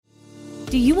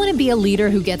Do you want to be a leader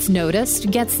who gets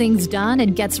noticed, gets things done,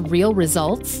 and gets real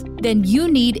results? Then you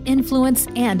need influence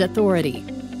and authority.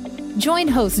 Join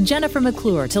host Jennifer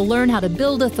McClure to learn how to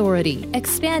build authority,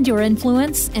 expand your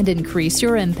influence, and increase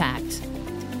your impact.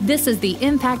 This is the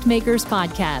Impact Makers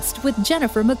Podcast with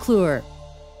Jennifer McClure.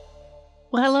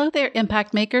 Well, hello there,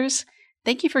 Impact Makers.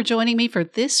 Thank you for joining me for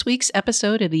this week's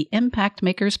episode of the Impact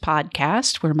Makers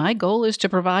Podcast, where my goal is to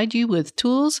provide you with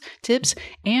tools, tips,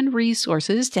 and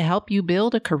resources to help you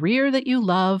build a career that you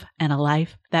love and a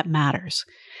life that matters.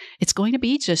 It's going to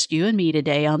be just you and me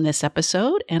today on this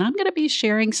episode, and I'm going to be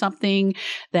sharing something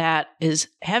that is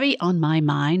heavy on my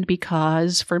mind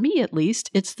because, for me at least,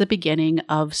 it's the beginning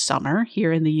of summer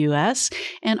here in the U.S.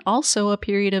 and also a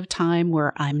period of time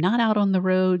where I'm not out on the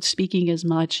road speaking as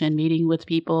much and meeting with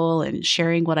people and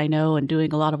sharing what I know and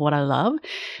doing a lot of what I love.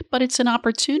 But it's an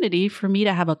opportunity for me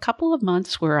to have a couple of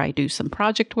months where I do some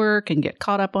project work and get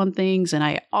caught up on things, and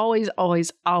I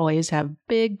always have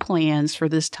big plans for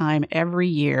this time every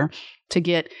year to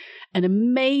get an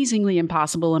amazingly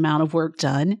impossible amount of work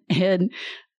done. And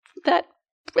that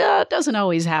doesn't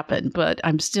always happen, but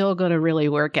I'm still going to really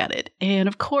work at it. And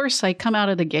of course, I come out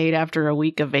of the gate after a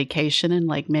week of vacation. And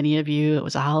like many of you, it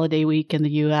was a holiday week in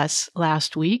the U.S.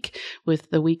 last week with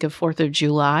the week of 4th of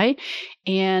July,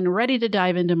 and ready to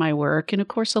dive into my work. And of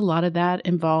course, a lot of that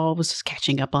involves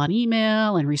catching up on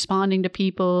email and responding to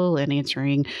people and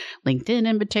answering LinkedIn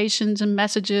invitations and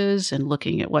messages and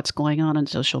looking at what's going on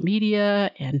social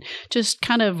media and just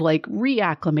kind of like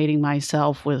reacclimating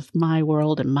myself with my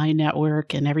world and my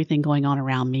network and everything going on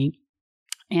around me.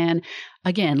 And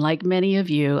again, like many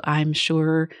of you, I'm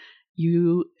sure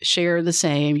you share the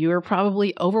same. You are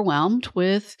probably overwhelmed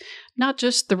with not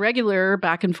just the regular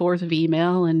back and forth of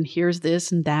email and here's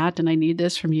this and that, and I need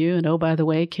this from you. And oh, by the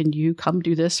way, can you come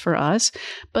do this for us?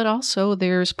 But also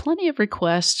there's plenty of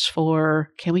requests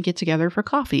for, can we get together for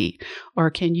coffee?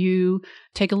 Or can you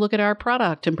take a look at our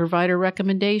product and provide a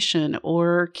recommendation?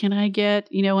 Or can I get,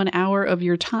 an hour of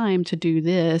your time to do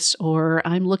this? Or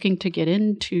I'm looking to get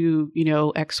into,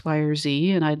 X, Y, or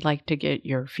Z, and I'd like to get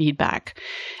your feedback.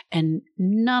 And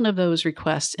none of those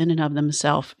requests in and of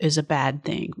themselves is a bad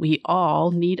thing. We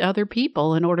all need other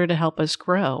people in order to help us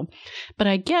grow. But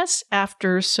I guess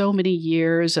after so many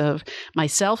years of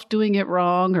myself doing it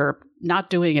wrong or not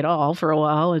doing it all for a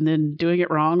while and then doing it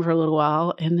wrong for a little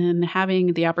while and then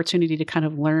having the opportunity to kind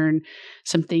of learn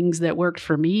some things that worked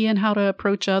for me and how to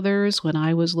approach others when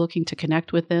I was looking to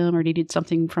connect with them or needed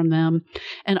something from them.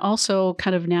 And also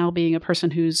kind of now being a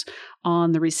person who's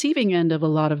on the receiving end of a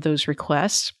lot of those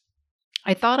requests,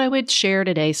 I thought I would share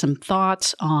today some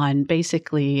thoughts on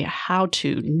basically how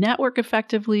to network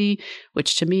effectively,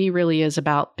 which to me really is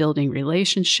about building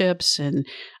relationships and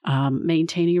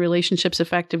maintaining relationships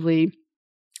effectively.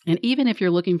 And even if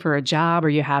you're looking for a job or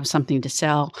you have something to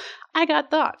sell, I got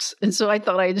thoughts. And so I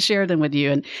thought I'd share them with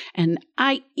you. And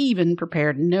I even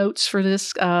prepared notes for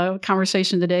this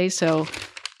conversation today. So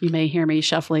you may hear me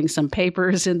shuffling some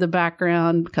papers in the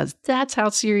background because that's how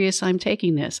serious I'm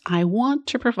taking this. I want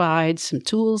to provide some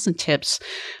tools and tips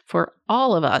for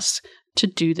all of us to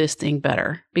do this thing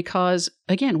better because,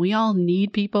 again, we all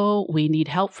need people. We need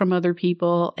help from other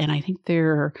people. And I think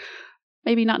there are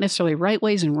maybe not necessarily right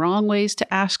ways and wrong ways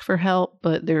to ask for help,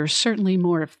 but there are certainly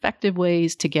more effective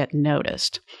ways to get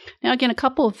noticed. Now, again, a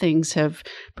couple of things have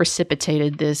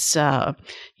precipitated this,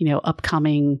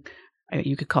 upcoming.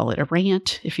 You could call it a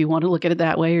rant if you want to look at it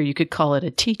that way, or you could call it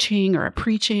a teaching or a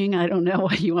preaching. I don't know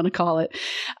what you want to call it.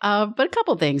 But a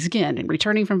couple of things. Again,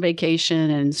 returning from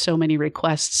vacation and so many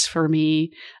requests for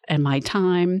me and my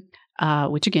time,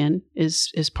 which again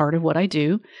is part of what I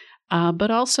do. But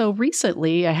also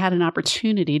recently, I had an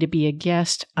opportunity to be a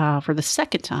guest for the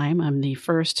second time. I'm the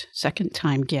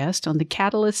second-time guest on the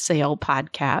Catalyst Sale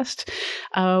podcast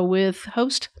with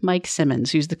host Mike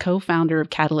Simmons, who's the co-founder of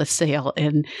Catalyst Sale.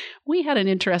 And we had an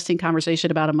interesting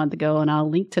conversation about a month ago, and I'll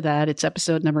link to that. It's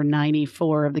episode number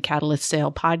 94 of the Catalyst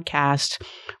Sale podcast,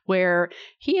 where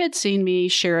he had seen me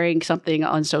sharing something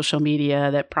on social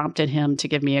media that prompted him to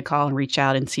give me a call and reach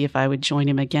out and see if I would join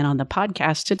him again on the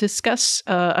podcast to discuss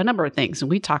a number of things.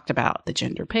 And we talked about the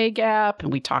gender pay gap,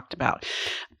 and we talked about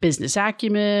business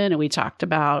acumen, and we talked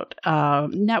about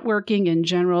networking in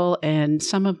general, and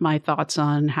some of my thoughts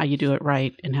on how you do it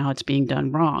right and how it's being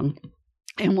done wrong.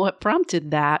 And what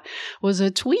prompted that was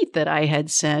a tweet that I had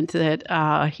sent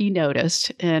that he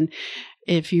noticed. And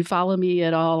if you follow me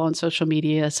at all on social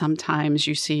media, sometimes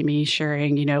you see me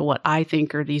sharing, what I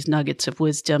think are these nuggets of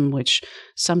wisdom, which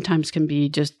sometimes can be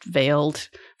just veiled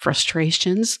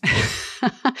frustrations.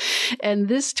 And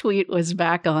this tweet was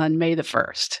back on May the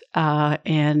 1st.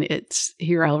 And it's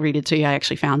here, I'll read it to you. I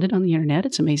actually found it on the internet.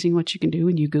 It's amazing what you can do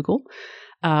when you Google.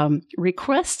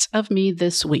 Requests of me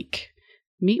this week.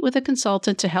 Meet with a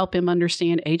consultant to help him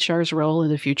understand HR's role in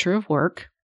the future of work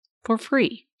for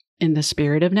free in the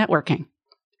spirit of networking.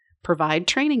 Provide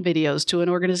training videos to an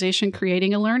organization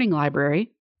creating a learning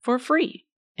library for free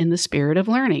in the spirit of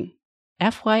learning.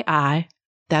 FYI,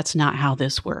 that's not how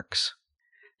this works.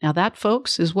 Now that,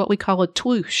 folks, is what we call a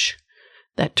twoosh.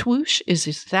 That twoosh is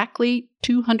exactly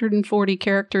 240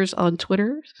 characters on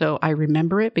Twitter. So I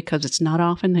remember it because it's not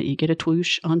often that you get a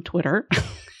twoosh on Twitter.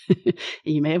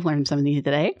 You may have learned something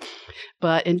today.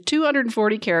 But in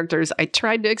 240 characters, I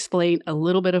tried to explain a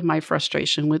little bit of my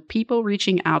frustration with people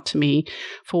reaching out to me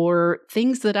for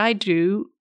things that I do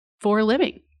for a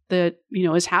living. That,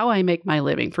 is how I make my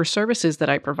living, for services that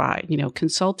I provide.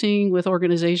 Consulting with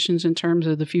organizations in terms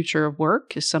of the future of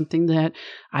work is something that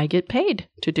I get paid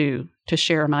to do, to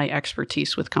share my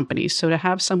expertise with companies. So to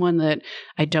have someone that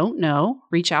I don't know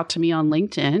reach out to me on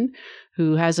LinkedIn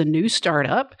who has a new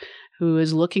startup, who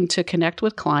is looking to connect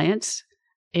with clients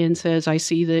and says, I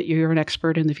see that you're an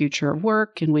expert in the future of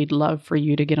work, and we'd love for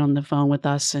you to get on the phone with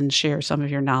us and share some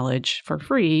of your knowledge for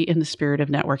free in the spirit of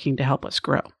networking to help us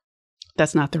grow.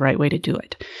 That's not the right way to do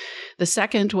it. The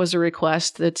second was a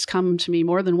request that's come to me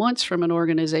more than once from an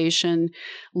organization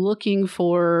looking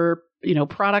for,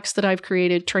 products that I've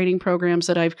created, training programs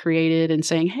that I've created, and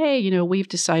saying, hey, we've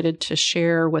decided to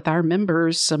share with our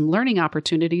members some learning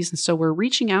opportunities. And so we're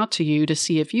reaching out to you to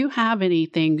see if you have any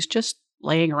things just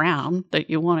laying around that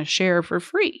you want to share for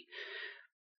free.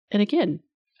 And again,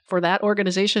 for that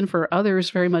organization, for others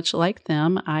very much like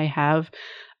them, I have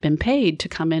been paid to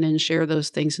come in and share those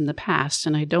things in the past.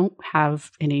 And I don't have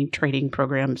any training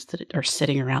programs that are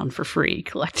sitting around for free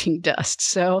collecting dust.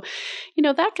 So,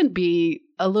 that can be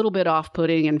a little bit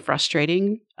off-putting and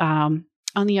frustrating. On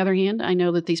the other hand, I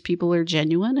know that these people are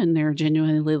genuine and they're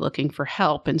genuinely looking for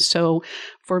help. And so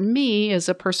for me, as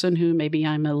a person who maybe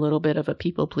I'm a little bit of a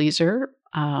people pleaser,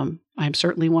 I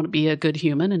certainly want to be a good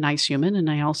human, a nice human. And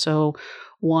I also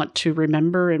want to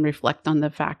remember and reflect on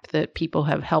the fact that people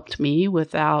have helped me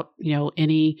without,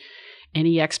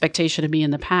 any expectation of me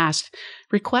in the past.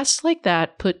 Requests like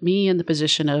that put me in the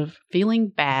position of feeling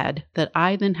bad that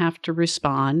I then have to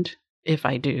respond, if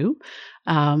I do,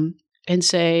 and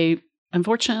say,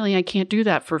 unfortunately, I can't do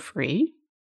that for free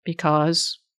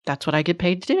because that's what I get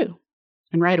paid to do.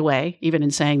 And right away, even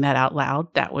in saying that out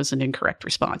loud, that was an incorrect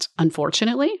response.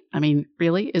 Unfortunately,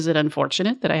 really, is it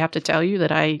unfortunate that I have to tell you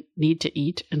that I need to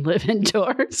eat and live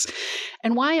indoors?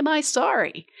 And why am I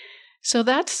sorry? So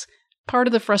that's part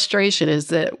of the frustration, is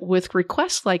that with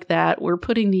requests like that, we're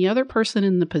putting the other person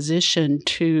in the position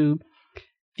to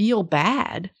feel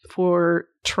bad for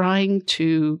trying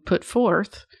to put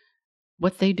forth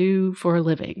what they do for a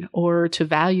living, or to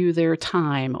value their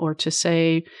time, or to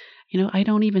say, I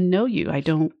don't even know you. I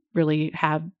don't really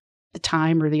have the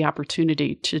time or the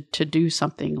opportunity to do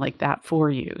something like that for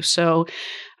you. So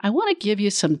I want to give you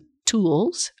some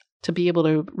tools to be able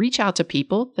to reach out to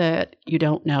people that you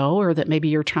don't know, or that maybe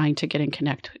you're trying to get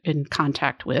in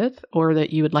contact with, or that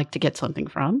you would like to get something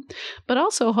from, but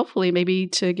also hopefully maybe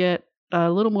to get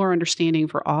a little more understanding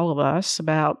for all of us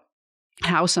about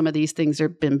how some of these things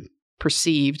have been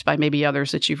perceived by maybe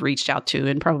others that you've reached out to.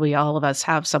 And probably all of us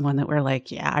have someone that we're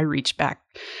like, yeah, I reached back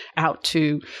out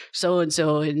to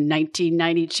so-and-so in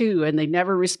 1992 and they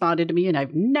never responded to me and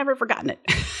I've never forgotten it.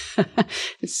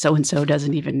 So-and-so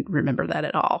doesn't even remember that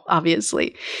at all,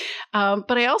 obviously.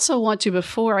 But I also want to,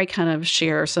 before I kind of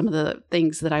share some of the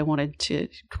things that I wanted to,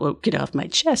 quote, get off my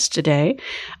chest today,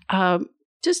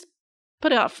 just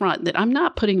put out front that I'm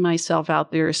not putting myself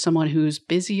out there as someone who's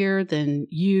busier than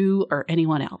you or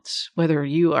anyone else, whether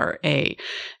you are a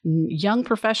young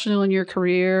professional in your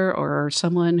career or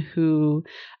someone who,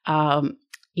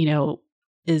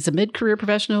 is a mid-career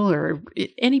professional, or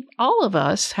all of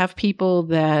us have people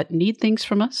that need things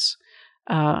from us,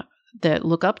 that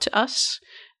look up to us,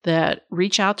 that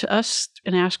reach out to us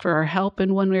and ask for our help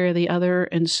in one way or the other.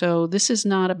 And so this is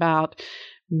not about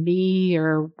me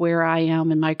or where I am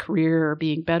in my career or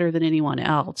being better than anyone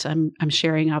else. I'm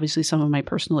sharing obviously some of my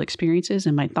personal experiences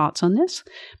and my thoughts on this,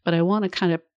 but I want to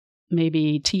kind of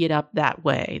maybe tee it up that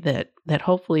way, that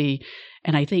hopefully,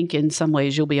 and I think in some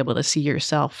ways you'll be able to see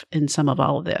yourself in some of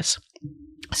all of this.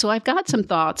 So I've got some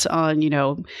thoughts on,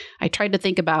 I tried to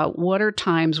think about what are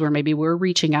times where maybe we're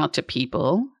reaching out to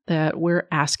people that we're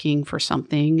asking for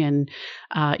something and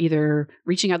either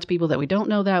reaching out to people that we don't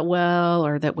know that well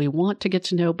or that we want to get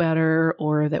to know better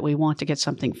or that we want to get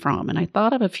something from. And I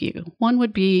thought of a few. One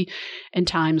would be in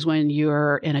times when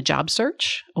you're in a job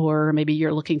search or maybe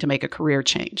you're looking to make a career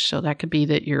change. So that could be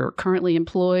that you're currently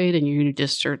employed and you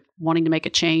just are wanting to make a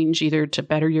change either to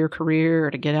better your career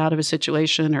or to get out of a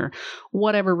situation or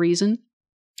whatever reason.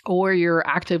 Or you're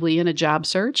actively in a job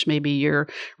search. Maybe you're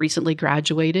recently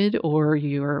graduated or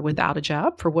you're without a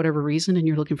job for whatever reason and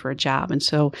you're looking for a job. And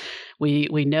so we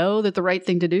know that the right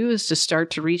thing to do is to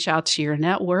start to reach out to your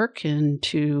network and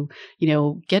to,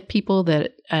 get people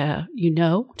that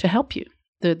to help you.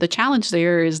 The challenge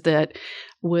there is that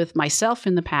with myself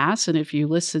in the past, and if you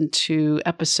listen to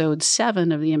episode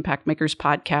 7 of the Impact Makers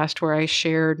podcast, where I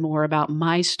shared more about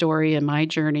my story and my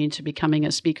journey to becoming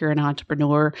a speaker and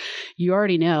entrepreneur, you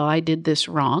already know I did this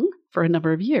wrong for a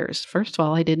number of years. First of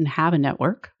all, I didn't have a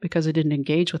network because I didn't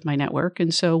engage with my network.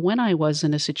 And so when I was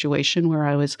in a situation where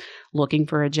I was looking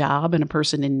for a job and a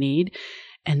person in need,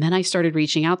 and then I started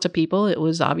reaching out to people, it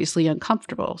was obviously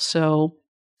uncomfortable. So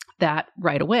that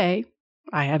right away,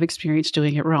 I have experience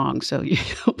doing it wrong. So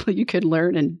you can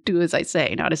learn and do as I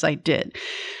say, not as I did.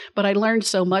 But I learned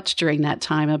so much during that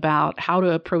time about how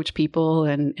to approach people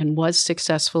and was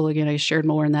successful. Again, I shared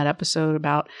more in that episode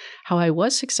about how I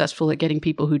was successful at getting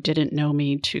people who didn't know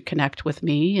me to connect with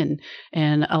me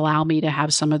and allow me to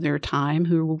have some of their time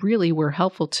who really were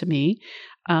helpful to me.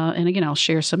 And again, I'll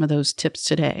share some of those tips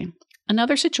today.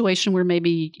 Another situation where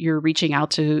maybe you're reaching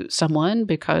out to someone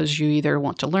because you either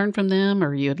want to learn from them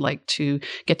or you'd like to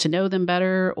get to know them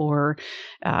better, or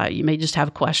you may just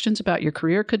have questions about your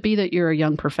career. It could be that you're a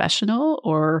young professional,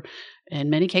 or in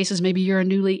many cases, maybe you're a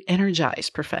newly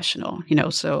energized professional,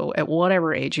 so at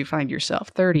whatever age you find yourself,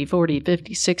 30, 40,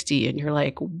 50, 60, and you're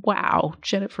like, wow,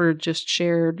 Jennifer just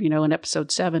shared, in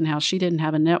episode 7, how she didn't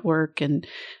have a network and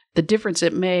the difference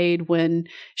it made when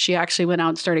she actually went out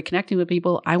and started connecting with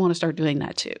people. I want to start doing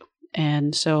that too.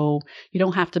 And so you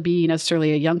don't have to be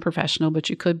necessarily a young professional, but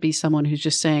you could be someone who's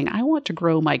just saying, I want to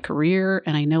grow my career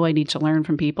and I know I need to learn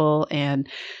from people. And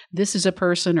this is a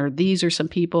person or these are some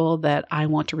people that I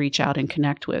want to reach out and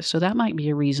connect with. So that might be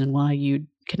a reason why you'd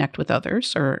connect with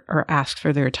others or ask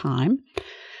for their time.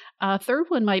 Third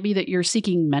one might be that you're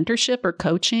seeking mentorship or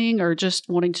coaching or just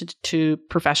wanting to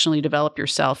professionally develop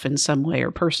yourself in some way or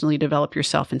personally develop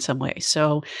yourself in some way.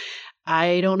 So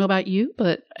I don't know about you,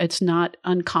 but it's not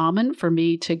uncommon for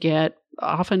me to get,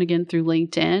 often again through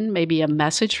LinkedIn, maybe a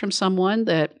message from someone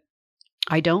that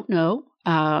I don't know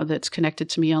that's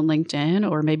connected to me on LinkedIn,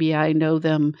 or maybe I know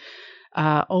them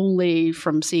only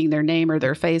from seeing their name or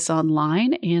their face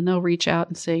online, and they'll reach out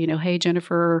and say, hey,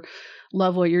 Jennifer,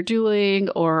 love what you're doing,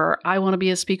 or I want to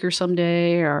be a speaker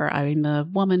someday, or I'm a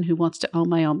woman who wants to own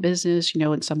my own business.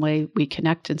 In some way we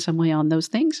connect in some way on those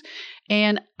things.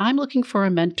 And I'm looking for a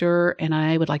mentor and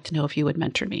I would like to know if you would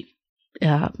mentor me.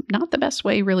 Not the best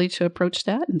way really to approach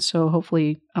that. And so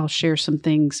hopefully I'll share some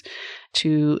things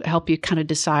to help you kind of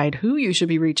decide who you should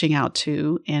be reaching out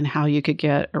to and how you could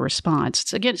get a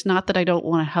response. It's not that I don't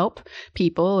want to help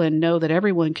people and know that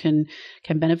everyone can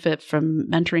benefit from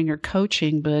mentoring or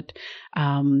coaching, but,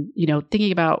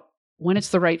 thinking about when it's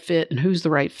the right fit and who's the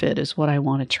right fit is what I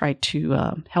want to try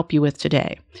to help you with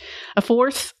today. A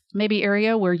fourth maybe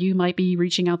area where you might be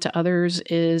reaching out to others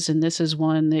is, and this is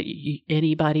one that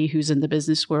anybody who's in the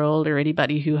business world or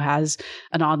anybody who has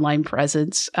an online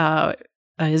presence,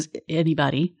 as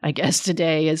anybody, I guess,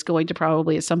 today is going to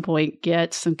probably at some point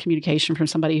get some communication from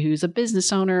somebody who's a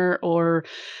business owner or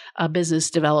a business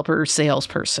developer or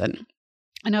salesperson.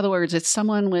 In other words, it's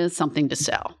someone with something to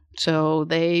sell. So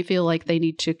they feel like they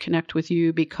need to connect with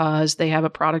you because they have a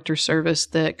product or service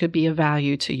that could be of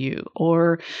value to you,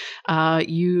 or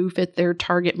you fit their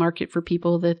target market for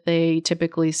people that they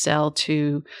typically sell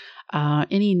to.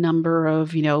 Any number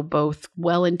of, both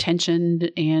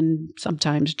well-intentioned and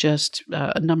sometimes just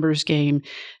a numbers game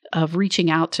of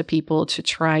reaching out to people to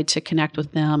try to connect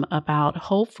with them about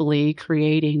hopefully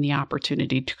creating the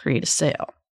opportunity to create a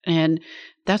sale. And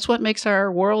that's what makes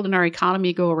our world and our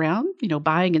economy go around,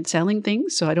 buying and selling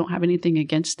things. So I don't have anything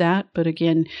against that. But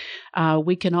again,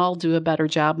 we can all do a better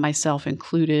job, myself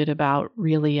included, about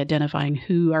really identifying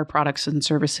who our products and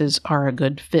services are a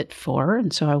good fit for.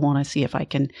 And so I want to see if I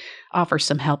can offer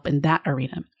some help in that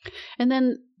arena. And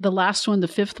then the last one, the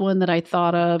fifth one that I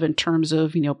thought of in terms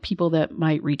of, people that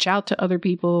might reach out to other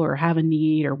people or have a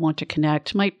need or want to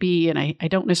connect might be, and I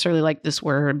don't necessarily like this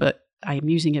word, but I'm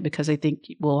using it because I think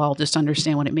we'll all just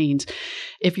understand what it means.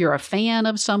 If you're a fan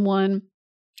of someone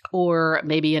or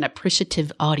maybe an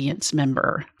appreciative audience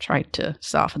member. Tried to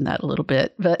soften that a little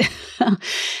bit. But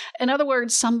in other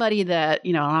words, somebody that,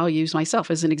 I'll use myself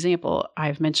as an example.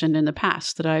 I've mentioned in the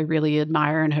past that I really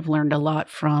admire and have learned a lot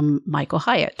from Michael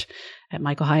Hyatt at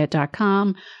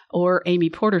michaelhyatt.com or Amy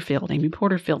Porterfield,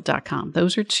 amyporterfield.com.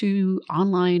 Those are two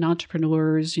online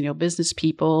entrepreneurs, business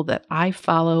people that I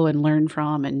follow and learn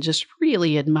from and just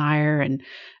really admire. And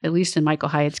at least in Michael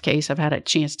Hyatt's case, I've had a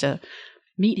chance to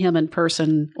meet him in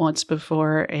person once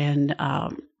before and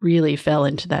really fell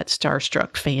into that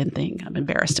starstruck fan thing. I'm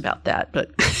embarrassed about that, but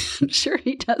I'm sure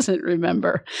he doesn't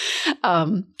remember.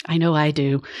 I know I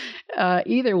do.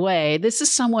 Either way, this is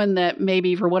someone that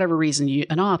maybe for whatever reason,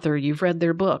 an author, you've read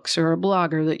their books, or a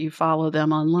blogger that you follow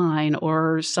them online,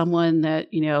 or someone that,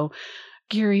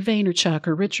 Gary Vaynerchuk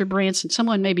or Richard Branson,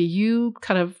 someone maybe you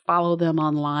kind of follow them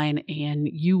online and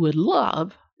you would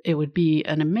love. It would be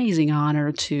an amazing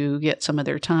honor to get some of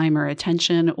their time or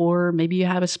attention, or maybe you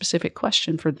have a specific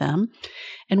question for them.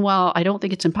 And while I don't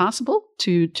think it's impossible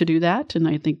to do that, and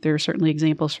I think there are certainly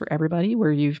examples for everybody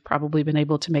where you've probably been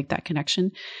able to make that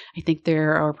connection, I think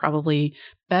there are probably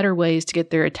better ways to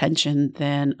get their attention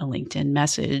than a LinkedIn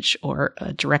message or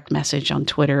a direct message on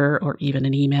Twitter or even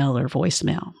an email or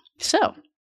voicemail. So,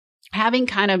 having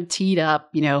kind of teed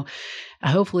up,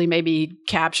 hopefully maybe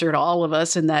captured all of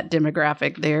us in that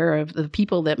demographic there of the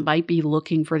people that might be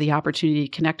looking for the opportunity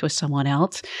to connect with someone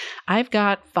else, I've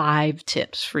got 5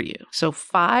 tips for you. So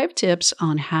 5 tips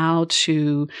on how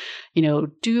to,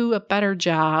 do a better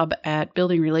job at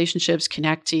building relationships,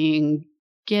 connecting,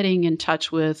 getting in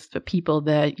touch with the people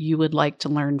that you would like to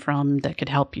learn from that could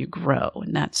help you grow.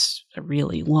 And that's a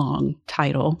really long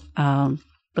title,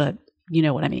 but you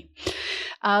know what I mean.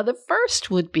 The first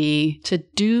would be to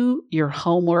do your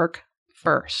homework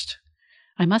first.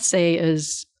 I must say,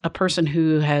 as a person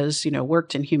who has,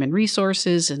 worked in human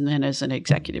resources and then as an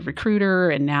executive recruiter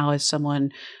and now as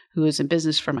someone who is in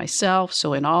business for myself.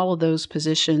 So in all of those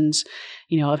positions,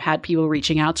 I've had people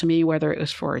reaching out to me, whether it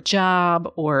was for a job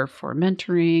or for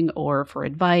mentoring or for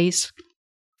advice.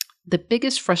 The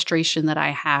biggest frustration that I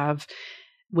have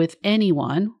with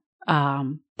anyone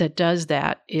that does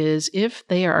that is if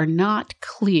they are not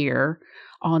clear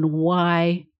on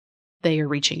why they are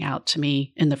reaching out to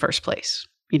me in the first place.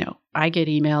 I get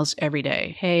emails every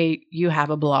day. Hey, you have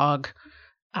a blog.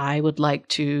 I would like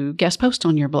to guest post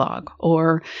on your blog.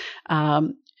 Or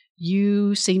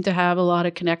you seem to have a lot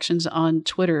of connections on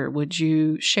Twitter. Would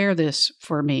you share this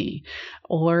for me?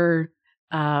 Or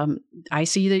I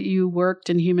see that you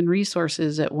worked in human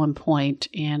resources at one point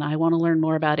and I want to learn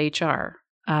more about HR.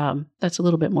 That's a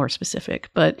little bit more specific,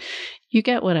 but you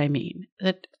get what I mean.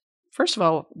 That first of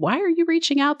all, why are you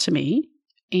reaching out to me?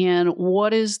 And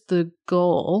what is the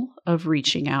goal of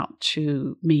reaching out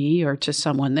to me or to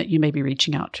someone that you may be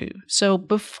reaching out to? So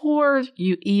before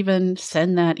you even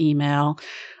send that email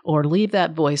or leave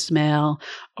that voicemail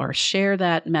or share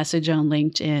that message on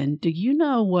LinkedIn, do you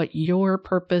know what your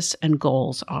purpose and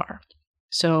goals are?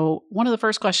 So one of the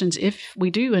first questions, if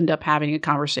we do end up having a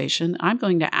conversation, I'm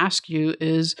going to ask you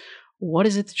is, what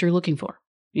is it that you're looking for?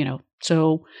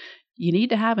 So you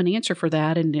need to have an answer for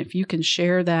that. And if you can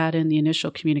share that in the initial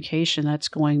communication, that's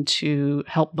going to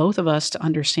help both of us to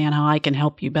understand how I can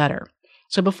help you better.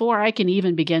 So before I can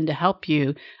even begin to help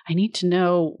you, I need to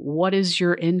know what is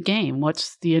your end game?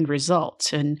 What's the end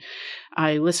result? And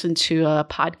I listened to a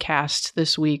podcast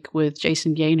this week with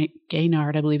Jason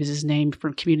Gaynard, I believe is his name,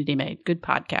 from Community Made. Good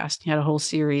podcast. He had a whole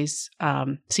series,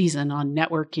 season on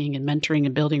networking and mentoring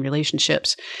and building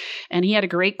relationships. And he had a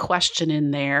great question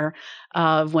in there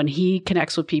of when he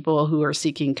connects with people who are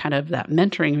seeking kind of that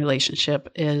mentoring relationship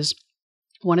is,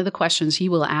 one of the questions he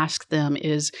will ask them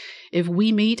is, if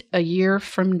we meet a year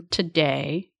from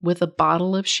today with a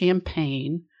bottle of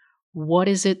champagne, what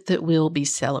is it that we'll be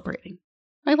celebrating?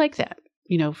 I like that.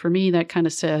 For me, that kind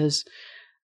of says,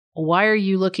 why are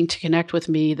you looking to connect with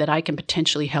me that I can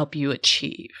potentially help you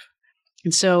achieve?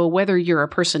 And so whether you're a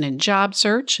person in job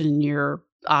search and you're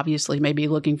obviously maybe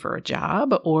looking for a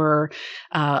job, or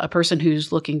a person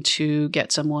who's looking to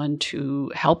get someone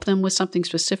to help them with something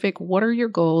specific, what are your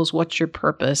goals? What's your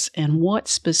purpose? And what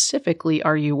specifically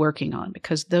are you working on?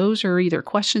 Because those are either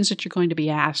questions that you're going to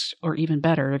be asked, or even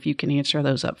better, if you can answer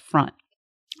those up front.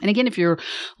 And again, if you're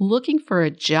looking for a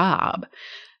job,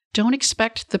 don't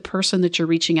expect the person that you're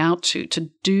reaching out to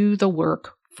do the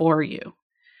work for you.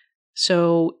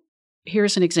 So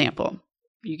here's an example.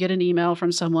 You get an email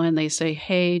from someone, they say,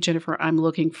 hey, Jennifer, I'm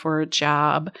looking for a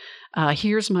job.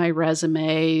 Here's my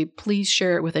resume. Please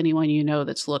share it with anyone you know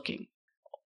that's looking.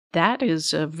 That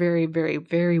is a very, very,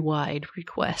 very wide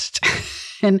request.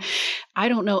 And I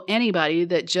don't know anybody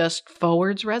that just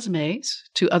forwards resumes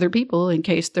to other people in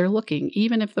case they're looking,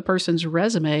 even if the person's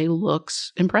resume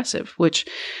looks impressive, which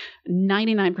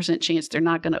 99% chance they're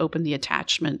not going to open the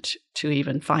attachment to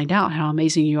even find out how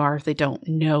amazing you are if they don't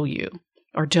know you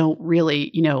or don't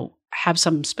really, have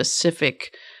some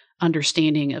specific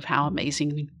understanding of how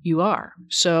amazing you are.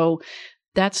 So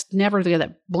that's never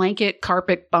the blanket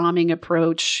carpet bombing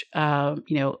approach.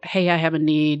 Hey, I have a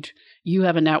need. You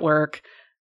have a network.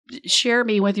 Share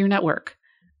me with your network.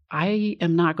 I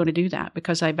am not going to do that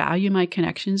because I value my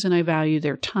connections and I value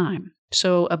their time.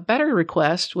 So a better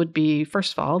request would be,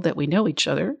 first of all, that we know each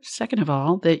other. Second of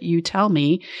all, that you tell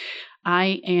me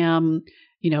I am,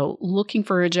 looking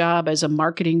for a job as a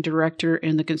marketing director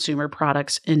in the consumer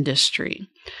products industry.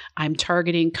 I'm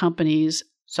targeting companies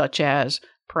such as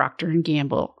Procter &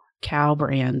 Gamble, Cal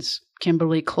Brands,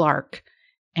 Kimberly-Clark,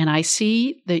 and I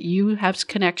see that you have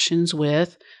connections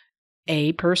with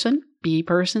A person, B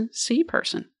person, C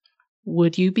person.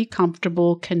 Would you be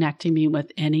comfortable connecting me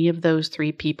with any of those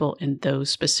three people in those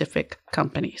specific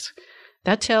companies?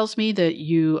 That tells me that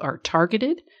you are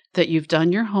targeted, that you've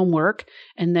done your homework,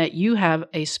 and that you have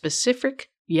a specific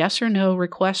yes or no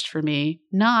request for me,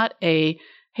 not a,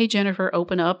 hey, Jennifer,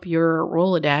 open up your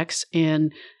Rolodex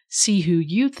and see who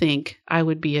you think I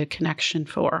would be a connection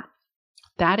for.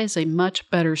 That is a much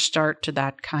better start to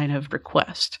that kind of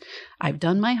request. I've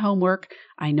done my homework.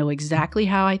 I know exactly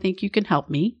how I think you can help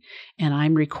me, and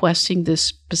I'm requesting this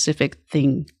specific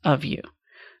thing of you.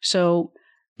 So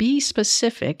be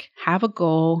specific, have a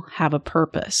goal, have a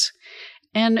purpose.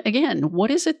 And again, what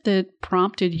is it that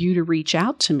prompted you to reach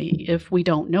out to me if we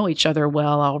don't know each other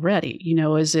well already?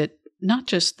 Is it not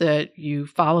just that you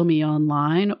follow me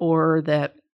online or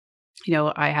that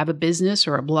I have a business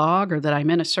or a blog or that I'm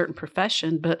in a certain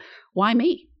profession, but why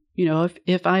me?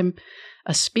 If I'm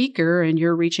a speaker and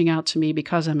you're reaching out to me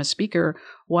because I'm a speaker,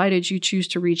 why did you choose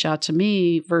to reach out to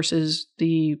me versus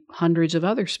the hundreds of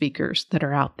other speakers that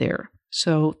are out there?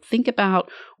 So think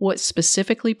about what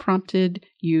specifically prompted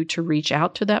you to reach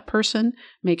out to that person.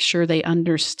 Make sure they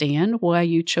understand why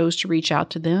you chose to reach out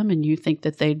to them and you think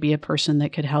that they'd be a person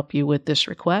that could help you with this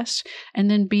request. And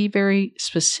then be very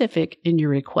specific in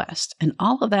your request. And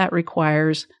all of that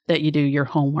requires that you do your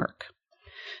homework.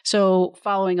 So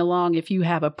following along, if you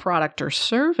have a product or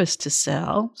service to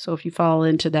sell, so if you fall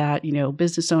into that,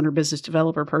 business owner, business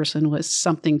developer person with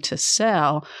something to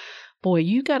sell, boy,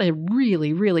 you got to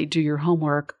really, really do your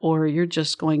homework or you're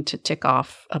just going to tick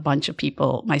off a bunch of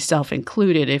people, myself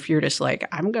included, if you're just like,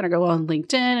 I'm going to go on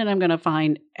LinkedIn and I'm going to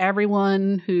find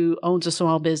everyone who owns a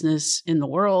small business in the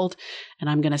world and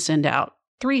I'm going to send out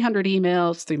 300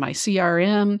 emails through my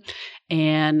CRM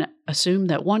and assume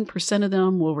that 1% of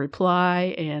them will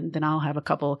reply and then I'll have a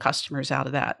couple of customers out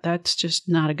of that. That's just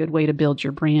not a good way to build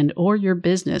your brand or your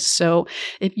business. So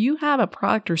if you have a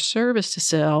product or service to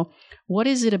sell, what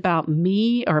is it about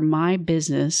me or my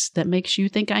business that makes you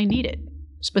think I need it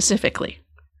specifically?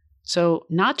 So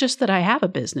not just that I have a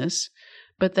business,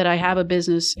 but that I have a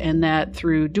business and that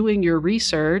through doing your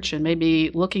research and maybe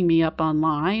looking me up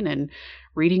online and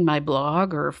reading my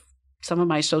blog or some of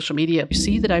my social media, you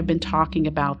see that I've been talking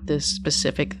about this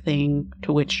specific thing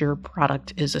to which your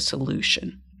product is a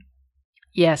solution.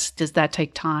 Yes, does that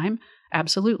take time?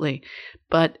 Absolutely.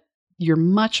 But you're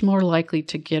much more likely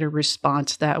to get a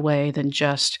response that way than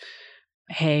just,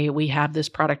 hey, we have this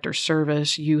product or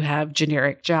service, you have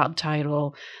generic job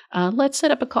title, let's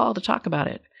set up a call to talk about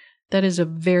it. That is a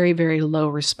very, very low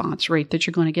response rate that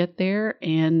you're going to get there.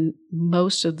 And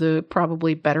most of the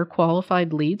probably better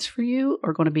qualified leads for you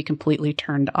are going to be completely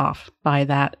turned off by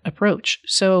that approach.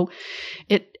 So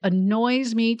it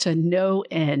annoys me to no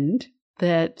end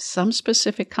that some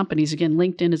specific companies, again,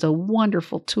 LinkedIn is a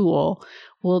wonderful tool,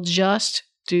 will just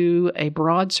do a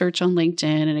broad search on LinkedIn.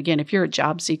 And again, if you're a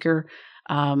job seeker,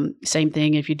 same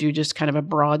thing. If you do just kind of a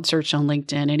broad search on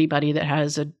LinkedIn, anybody that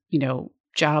has a,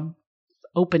 job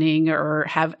opening or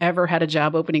have ever had a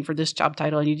job opening for this job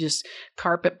title and you just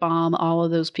carpet bomb all of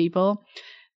those people,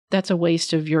 that's a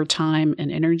waste of your time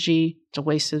and energy. It's a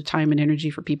waste of time and energy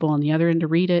for people on the other end to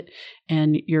read it.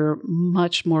 And you're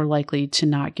much more likely to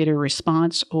not get a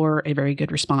response or a very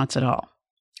good response at all.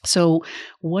 So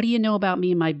what do you know about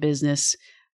me and my business?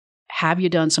 Have you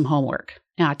done some homework?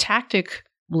 Now, a tactic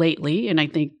lately, and I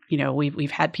think,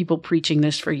 we've had people preaching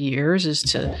this for years, is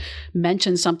to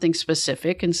mention something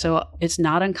specific. And so it's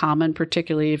not uncommon,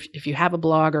 particularly if you have a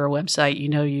blog or a website,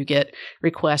 you get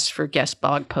requests for guest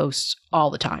blog posts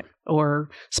all the time. or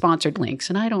sponsored links.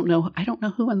 And I don't know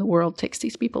who in the world takes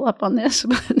these people up on this,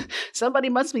 but somebody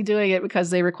must be doing it because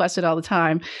they request it all the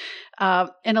time.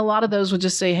 And a lot of those would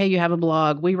just say, hey, you have a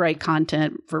blog. We write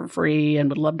content for free and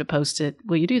would love to post it.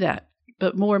 Will you do that?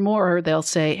 But more and more, they'll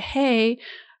say, hey,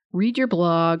 read your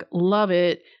blog, love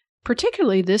it,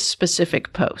 particularly this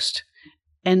specific post.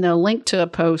 And they'll link to a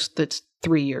post that's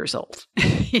 3 years old,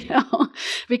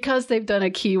 because they've done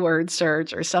a keyword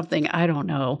search or something. I don't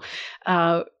know.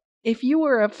 If you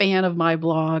were a fan of my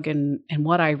blog and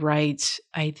what I write,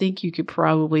 I think you could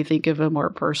probably think of a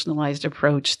more personalized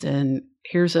approach than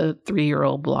here's a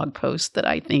 3-year-old blog post that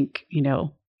I think,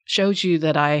 shows you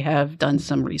that I have done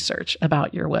some research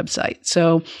about your website.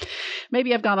 So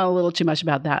maybe I've gone on a little too much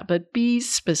about that, but be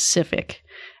specific.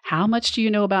 How much do you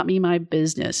know about me, my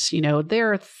business?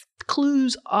 There are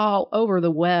clues all over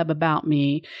the web about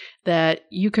me that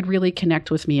you could really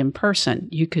connect with me in person.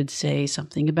 You could say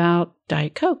something about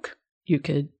Diet Coke. You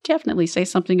could definitely say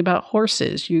something about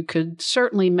horses. You could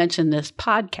certainly mention this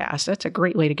podcast. That's a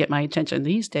great way to get my attention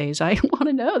these days. I want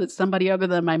to know that somebody other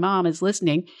than my mom is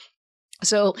listening.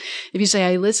 So if you say,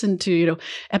 I listened to,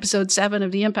 episode 7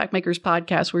 of the Impact Makers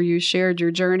podcast where you shared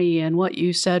your journey and what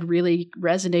you said really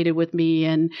resonated with me.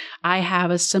 And I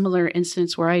have a similar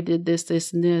instance where I did this,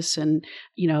 this, and this, and,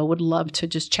 would love to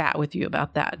just chat with you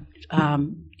about that.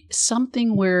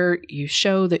 Something where you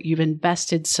show that you've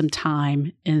invested some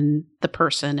time in the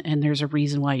person and there's a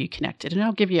reason why you connected. And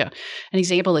I'll give you an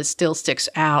example that still sticks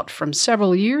out from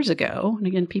several years ago. And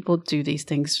again, people do these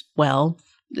things well.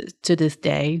 To this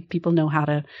day, people know how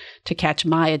to catch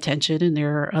my attention, and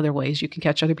there are other ways you can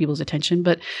catch other people's attention.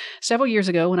 But several years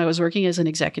ago, when I was working as an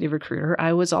executive recruiter,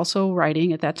 I was also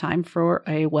writing at that time for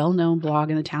a well-known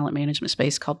blog in the talent management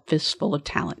space called Fistful of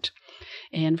Talent.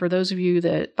 And for those of you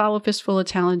that follow Fistful of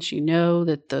Talent, you know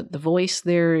that the voice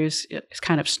there is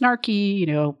kind of snarky.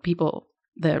 People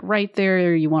that right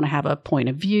there, you want to have a point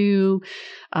of view.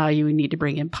 You need to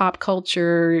bring in pop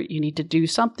culture. You need to do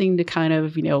something to kind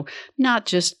of, not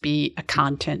just be a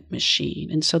content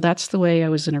machine. And so that's the way I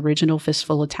was an original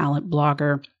Fistful of Talent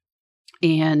blogger.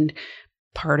 And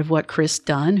part of what Chris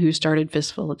Dunn, who started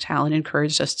Fistful of Talent,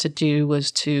 encouraged us to do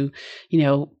was to,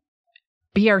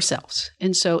 be ourselves.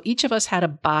 And so each of us had a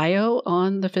bio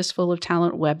on the Fistful of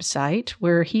Talent website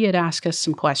where he had asked us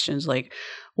some questions like,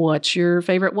 what's your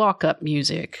favorite walk-up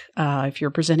music if you're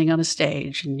presenting on a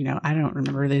stage? And, I don't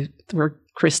remember, they were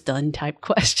Chris Dunn type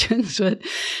questions, but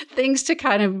things to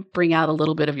kind of bring out a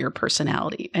little bit of your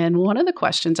personality. And one of the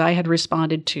questions I had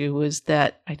responded to was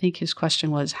that, I think his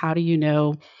question was, how do you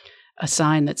know a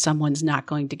sign that someone's not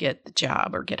going to get the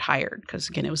job or get hired? Because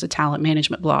again, it was a talent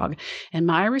management blog. And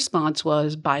my response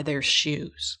was by their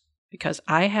shoes. Because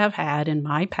I have had in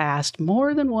my past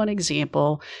more than one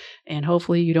example, and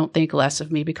hopefully you don't think less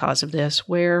of me because of this,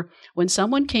 where when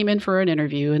someone came in for an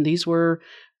interview, and these were,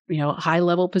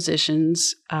 high-level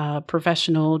positions,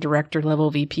 professional, director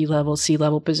level, VP level,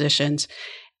 C-level positions,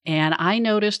 and I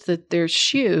noticed that their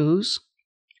shoes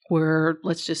were,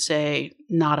 let's just say,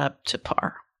 not up to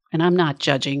par. And I'm not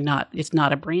judging, it's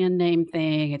not a brand name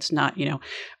thing. It's not,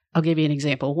 I'll give you an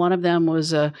example. One of them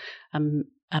was a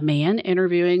man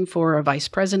interviewing for a vice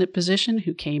president position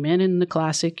who came in the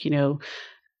classic,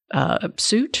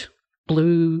 suit,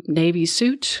 blue navy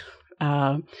suit,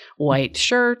 white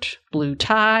shirt, blue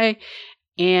tie,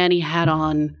 and he had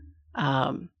on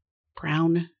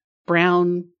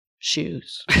brown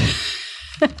shoes.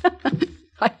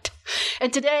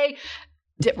 And today,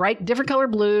 different color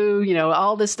blue,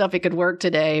 all this stuff, it could work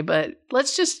today, but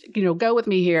let's just, go with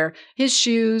me here. His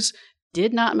shoes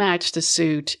did not match the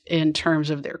suit in terms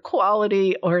of their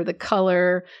quality or the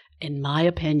color, in my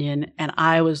opinion. And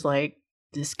I was like,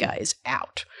 this guy is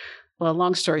out. Well,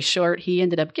 long story short, he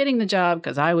ended up getting the job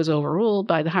because I was overruled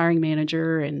by the hiring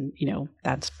manager. And,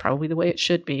 that's probably the way it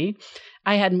should be.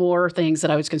 I had more things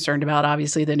that I was concerned about,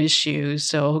 obviously, than his shoes.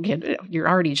 So again, you're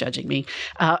already judging me.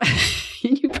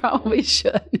 You probably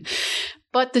should.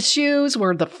 But the shoes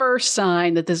were the first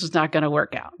sign that this was not going to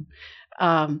work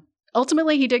out.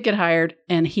 Ultimately, he did get hired,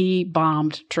 and he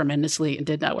bombed tremendously and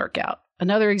did not work out.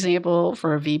 Another example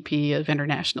for a VP of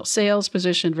international sales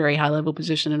position, very high-level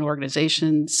position in an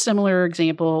organization. Similar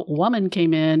example, woman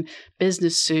came in,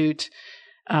 business suit,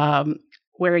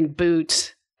 wearing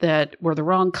boots that were the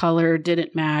wrong color,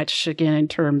 didn't match, again, in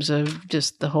terms of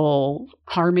just the whole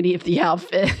harmony of the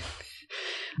outfit.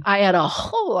 I had a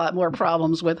whole lot more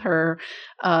problems with her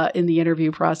in the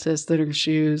interview process than her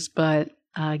shoes, but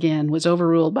again, was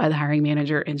overruled by the hiring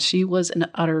manager, and she was an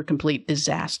utter, complete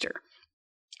disaster.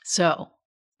 So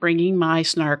bringing my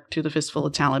snark to the Fistful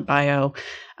of Talent bio,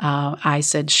 I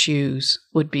said shoes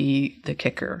would be the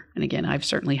kicker. And again, I've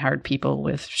certainly hired people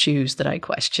with shoes that I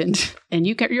questioned. And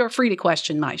you're free to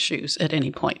question my shoes at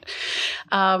any point.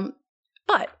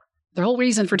 But the whole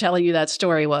reason for telling you that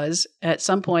story was at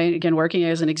some point, again, working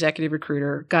as an executive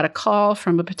recruiter, got a call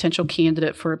from a potential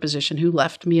candidate for a position who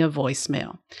left me a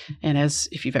voicemail. And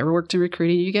if you've ever worked in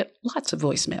recruiting, you get lots of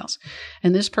voicemails.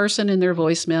 And this person in their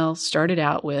voicemail started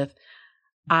out with,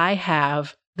 I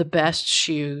have the best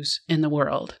shoes in the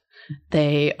world.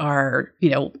 They are,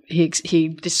 he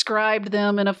described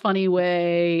them in a funny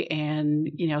way. And,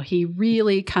 he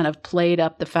really kind of played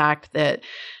up the fact that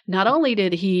not only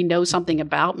did he know something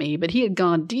about me, but he had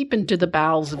gone deep into the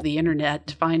bowels of the internet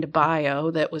to find a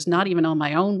bio that was not even on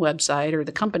my own website or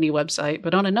the company website,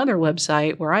 but on another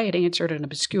website where I had answered an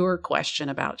obscure question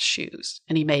about shoes.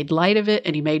 And he made light of it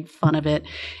and he made fun of it.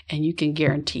 And you can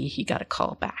guarantee he got a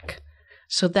call back.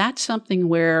 So that's something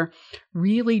where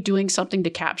really doing something to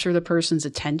capture the person's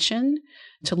attention,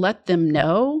 to let them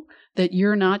know that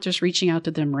you're not just reaching out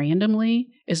to them randomly,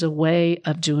 is a way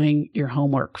of doing your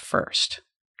homework first.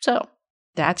 So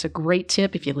that's a great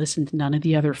tip. If you listen to none of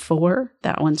the other 4,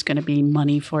 that one's going to be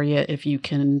money for you if you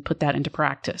can put that into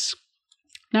practice.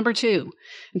 Number 2,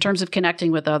 in terms of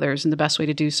connecting with others and the best way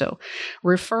to do so,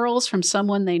 referrals from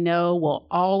someone they know will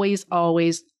always,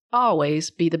 always,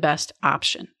 always be the best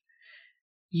option.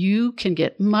 You can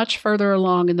get much further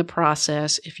along in the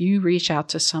process if you reach out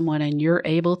to someone and you're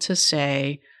able to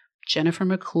say, Jennifer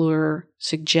McClure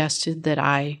suggested that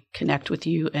I connect with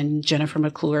you, and Jennifer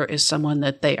McClure is someone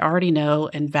that they already know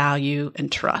and value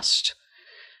and trust.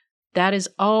 That is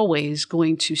always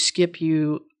going to skip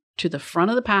you to the front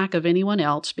of the pack of anyone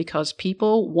else because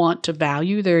people want to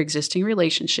value their existing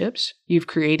relationships. You've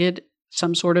created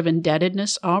some sort of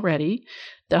indebtedness already.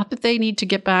 Not that they need to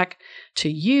get back to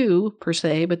you per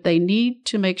se, but they need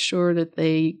to make sure that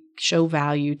they show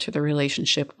value to the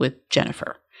relationship with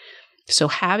Jennifer. So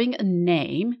having a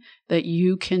name that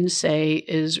you can say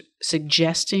is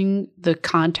suggesting the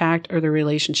contact or the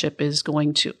relationship is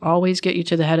going to always get you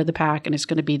to the head of the pack, and it's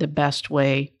going to be the best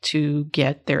way to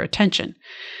get their attention.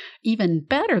 Even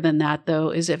better than that, though,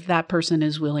 is if that person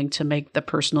is willing to make the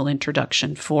personal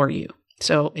introduction for you.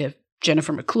 So if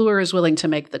Jennifer McClure is willing to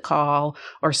make the call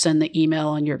or send the email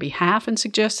on your behalf and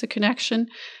suggest the connection,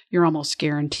 you're almost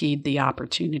guaranteed the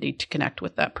opportunity to connect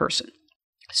with that person.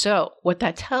 So what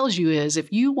that tells you is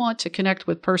if you want to connect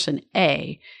with person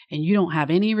A and you don't have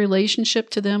any relationship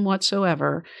to them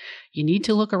whatsoever, you need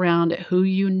to look around at who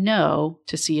you know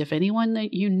to see if anyone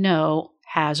that you know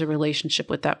has a relationship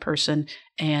with that person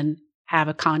and have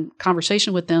a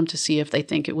conversation with them to see if they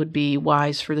think it would be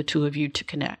wise for the two of you to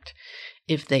connect.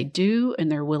 If they do,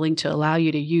 and they're willing to allow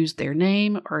you to use their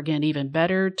name, or again, even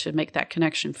better, to make that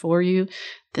connection for you,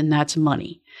 then that's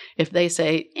money. If they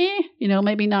say,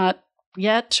 maybe not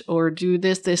yet, or do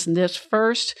this, and this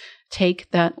first, take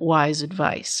that wise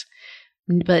advice.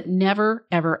 But never,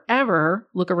 ever, ever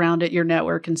look around at your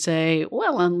network and say,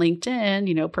 well, on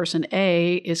LinkedIn, person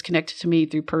A is connected to me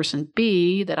through person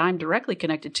B that I'm directly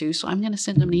connected to, so I'm going to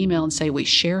send them an email and say we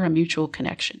share a mutual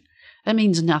connection. That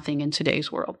means nothing in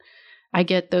today's world. I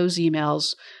get those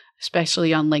emails,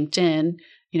 especially on LinkedIn,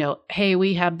 hey,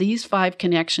 we have these 5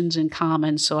 connections in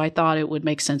common, so I thought it would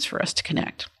make sense for us to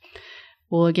connect.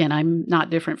 Well, again, I'm not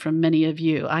different from many of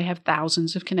you. I have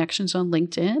thousands of connections on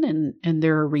LinkedIn, and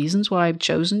there are reasons why I've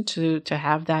chosen to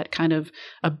have that kind of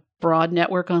a broad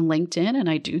network on LinkedIn, and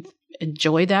I do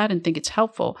enjoy that and think it's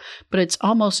helpful. But it's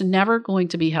almost never going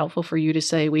to be helpful for you to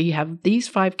say, we have these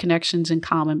 5 connections in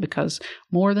common, because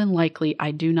more than likely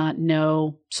I do not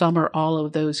know some or all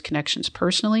of those connections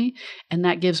personally, and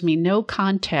that gives me no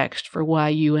context for why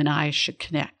you and I should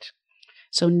connect.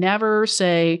 So never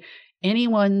say,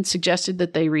 anyone suggested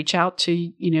that they reach out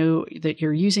to, that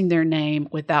you're using their name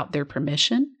without their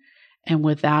permission and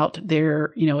without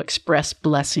their, express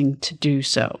blessing to do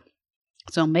so.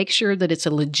 So make sure that it's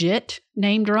a legit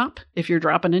name drop if you're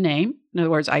dropping a name. In other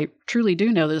words, I truly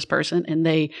do know this person and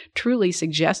they truly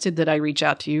suggested that I reach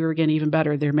out to you, or again, even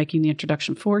better, they're making the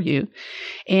introduction for you.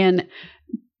 And,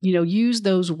 use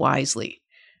those wisely.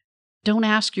 Don't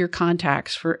ask your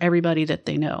contacts for everybody that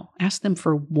they know. Ask them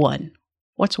for one.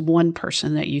 What's one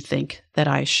person that you think that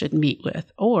I should meet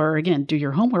with? Or again, do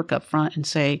your homework up front and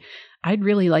say, I'd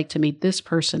really like to meet this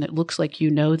person. It looks like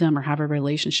you know them or have a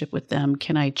relationship with them.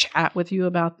 Can I chat with you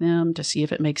about them to see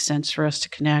if it makes sense for us to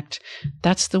connect?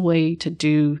 That's the way to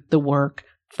do the work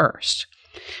first.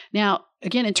 Now,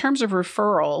 again, in terms of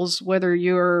referrals, whether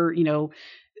you're,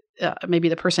 maybe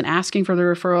the person asking for the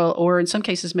referral, or in some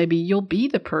cases, maybe you'll be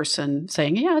the person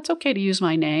saying, yeah, it's okay to use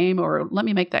my name, or let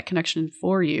me make that connection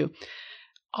for you.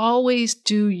 Always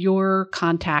do your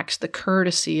contacts the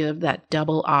courtesy of that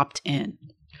double opt-in.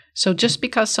 So just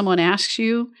because someone asks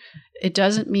you, it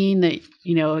doesn't mean that,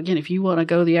 again, if you want to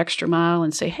go the extra mile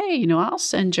and say, hey, I'll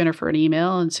send Jennifer an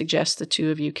email and suggest the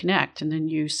two of you connect. And then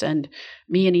you send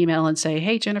me an email and say,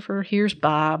 hey, Jennifer, here's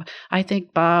Bob. I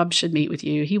think Bob should meet with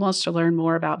you. He wants to learn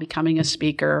more about becoming a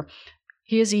speaker.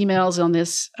 His email's on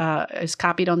this, is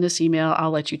copied on this email.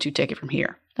 I'll let you two take it from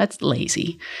here. That's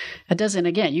lazy. That doesn't,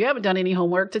 again, you haven't done any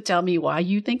homework to tell me why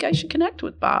you think I should connect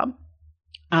with Bob.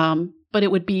 But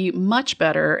it would be much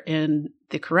better, and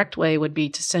the correct way would be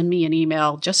to send me an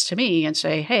email just to me and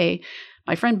say, hey,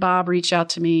 my friend Bob reached out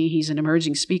to me. He's an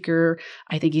emerging speaker.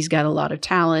 I think he's got a lot of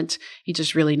talent. He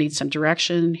just really needs some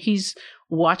direction. He's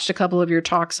watched a couple of your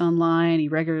talks online. He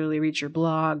regularly reads your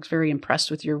blogs, very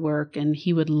impressed with your work, and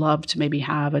he would love to maybe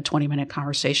have a 20-minute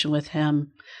conversation with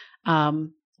him.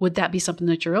 Would that be something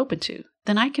that you're open to?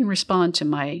 Then I can respond to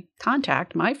my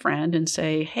contact, my friend, and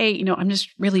say, hey, I'm just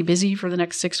really busy for the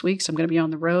next 6 weeks. I'm going to be on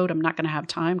the road. I'm not going to have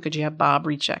time. Could you have Bob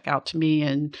reach out to me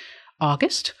in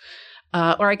August?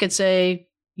 Or I could say,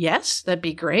 yes, that'd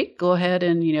be great. Go ahead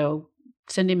and,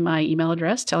 send him my email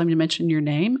address. Tell him to mention your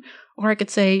name. Or I could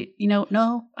say,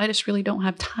 no, I just really don't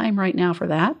have time right now for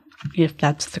that, if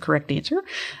that's the correct answer.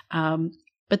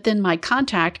 But then my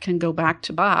contact can go back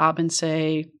to Bob and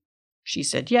say, she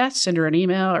said yes, send her an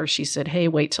email, or she said, hey,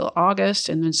 wait till August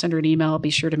and then send her an email.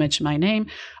 Be sure to mention my name.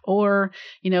 Or,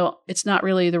 it's not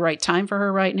really the right time for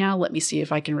her right now. Let me see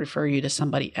if I can refer you to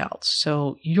somebody else.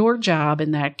 So your job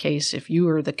in that case, if you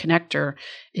are the connector,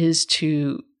 is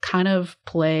to kind of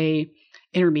play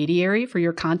intermediary for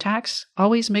your contacts.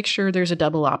 Always make sure there's a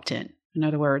double opt-in. In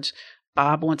other words,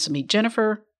 Bob wants to meet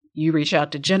Jennifer. You reach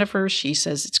out to Jennifer. She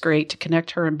says it's great to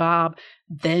connect her and Bob.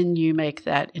 Then you make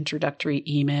that introductory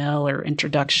email or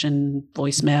introduction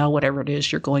voicemail, whatever it is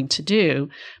you're going to do.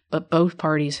 But both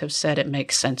parties have said it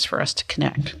makes sense for us to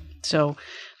connect. So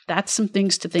that's some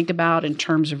things to think about in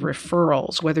terms of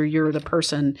referrals, whether you're the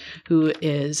person who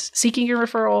is seeking your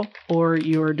referral or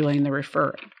you're doing the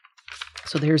referring.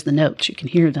 So there's the notes. You can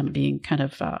hear them being kind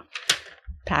of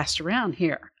passed around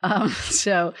here.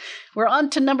 So we're on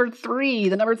to number 3,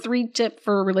 the number 3 tip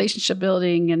for relationship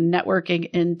building and networking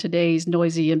in today's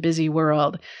noisy and busy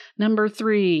world. Number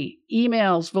 3,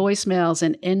 emails, voicemails,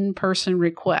 and in-person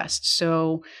requests.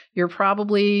 So you're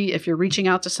probably, if you're reaching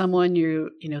out to someone,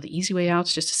 the easy way out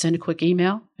is just to send a quick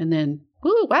email and then,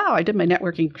 wow, I did my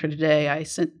networking for today. I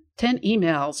sent 10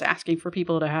 emails asking for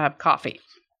people to have coffee.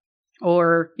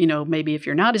 Or, maybe if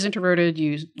you're not as introverted,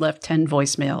 you left 10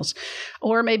 voicemails.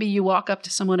 Or maybe you walk up to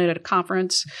someone at a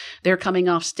conference, they're coming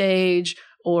off stage,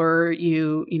 or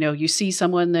you see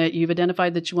someone that you've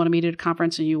identified that you want to meet at a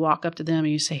conference and you walk up to them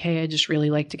and you say, hey, I just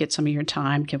really like to get some of your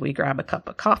time. Can we grab a cup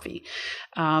of coffee?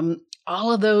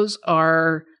 All of those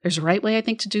there's a right way, I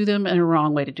think, to do them and a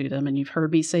wrong way to do them. And you've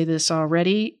heard me say this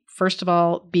already. First of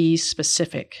all, be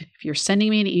specific. If you're sending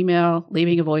me an email,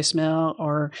 leaving a voicemail,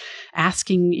 or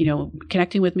asking,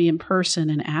 connecting with me in person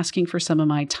and asking for some of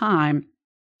my time,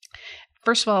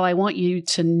 first of all, I want you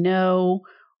to know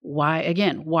why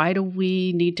do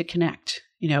we need to connect?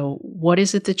 What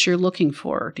is it that you're looking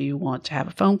for? Do you want to have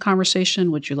a phone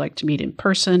conversation? Would you like to meet in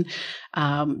person?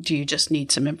 Do you just need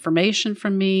some information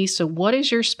from me? So what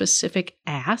is your specific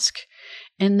ask?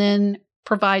 And then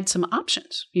provide some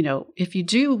options. If you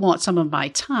do want some of my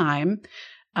time,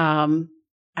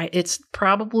 it's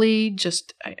probably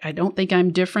just, I don't think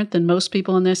I'm different than most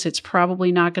people in this. It's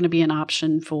probably not going to be an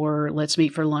option for let's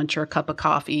meet for lunch or a cup of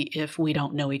coffee if we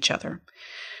don't know each other.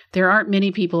 There aren't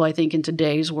many people, I think, in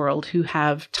today's world who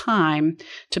have time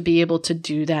to be able to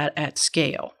do that at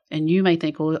scale. And you may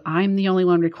think, well, I'm the only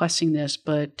one requesting this,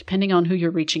 but depending on who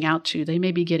you're reaching out to, they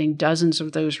may be getting dozens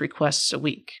of those requests a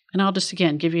week. And I'll just,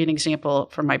 again, give you an example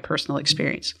from my personal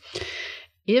experience.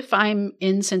 If I'm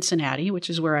in Cincinnati, which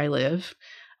is where I live,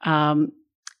 and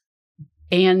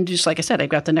just like I said, I've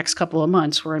got the next couple of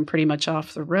months where I'm pretty much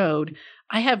off the road,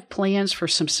 I have plans for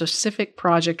some specific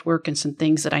project work and some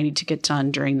things that I need to get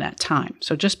done during that time.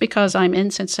 So just because I'm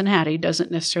in Cincinnati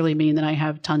doesn't necessarily mean that I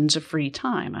have tons of free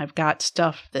time. I've got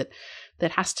stuff that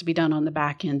has to be done on the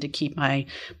back end to keep my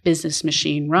business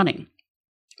machine running.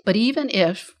 But even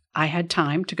if I had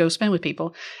time to go spend with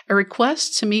people, a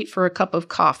request to meet for a cup of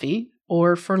coffee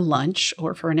or for lunch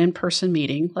or for an in-person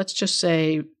meeting, let's just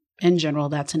say in general,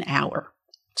 that's an hour.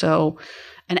 So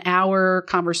an hour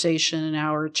conversation, an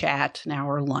hour chat, an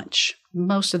hour lunch.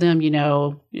 Most of them,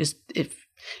 is if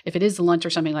If it is the lunch or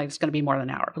something like it's going to be more than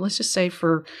an hour. But let's just say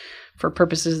for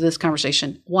purposes of this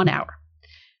conversation, 1 hour.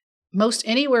 Most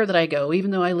anywhere that I go,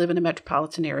 even though I live in a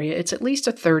metropolitan area, it's at least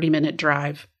a 30-minute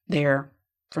drive there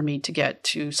for me to get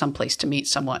to someplace to meet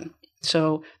someone.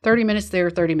 So 30 minutes there,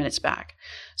 30 minutes back.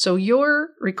 So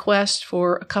your request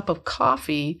for a cup of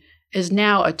coffee is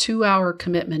now a 2-hour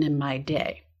commitment in my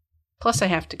day. Plus I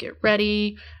have to get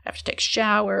ready, I have to take a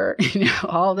shower,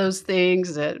 all those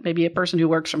things that maybe a person who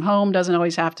works from home doesn't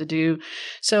always have to do.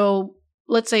 So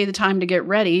let's say the time to get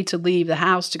ready to leave the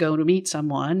house to go to meet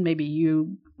someone, maybe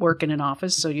you work in an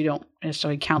office, so you don't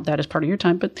necessarily count that as part of your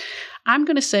time, but I'm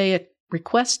going to say a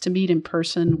request to meet in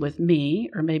person with me,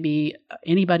 or maybe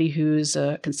anybody who's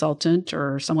a consultant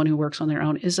or someone who works on their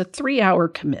own, is a 3-hour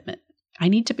commitment. I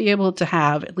need to be able to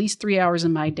have at least 3 hours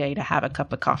in my day to have a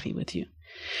cup of coffee with you.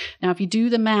 Now, if you do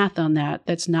the math on that,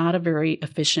 that's not a very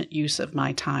efficient use of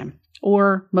my time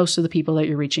or most of the people that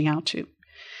you're reaching out to.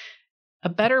 A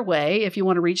better way, if you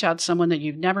want to reach out to someone that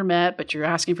you've never met, but you're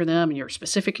asking for them and you're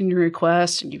specific in your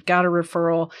request and you've got a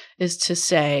referral, is to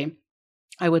say,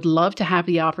 I would love to have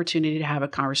the opportunity to have a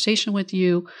conversation with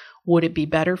you. Would it be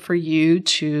better for you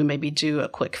to maybe do a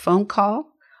quick phone call?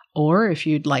 Or if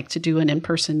you'd like to do an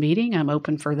in-person meeting, I'm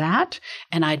open for that.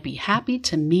 And I'd be happy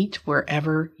to meet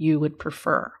wherever you would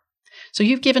prefer. So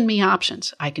you've given me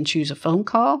options. I can choose a phone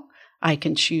call. I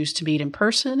can choose to meet in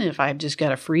person if I've just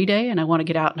got a free day and I want to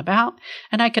get out and about.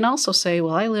 And I can also say,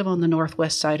 well, I live on the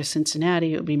northwest side of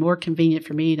Cincinnati. It would be more convenient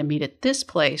for me to meet at this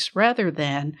place rather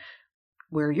than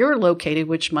where you're located,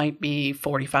 which might be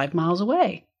 45 miles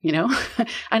away,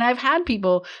 And I've had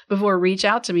people before reach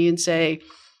out to me and say,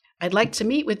 I'd like to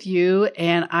meet with you,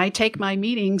 and I take my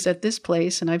meetings at this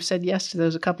place. And I've said yes to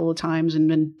those a couple of times and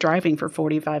been driving for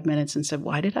 45 minutes and said,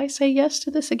 why did I say yes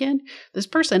to this again? This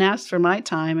person asked for my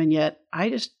time, and yet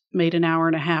I just made an hour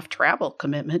and a half travel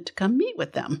commitment to come meet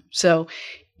with them. So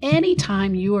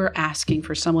anytime you are asking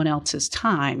for someone else's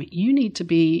time, you need to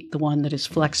be the one that is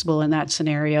flexible in that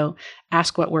scenario.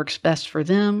 Ask what works best for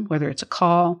them, whether it's a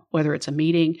call, whether it's a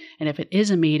meeting. And if it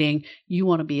is a meeting, you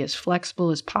want to be as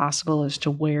flexible as possible as to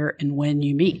where and when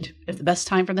you meet. If the best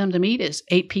time for them to meet is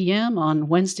 8 p.m. on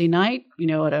Wednesday night,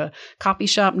 at a coffee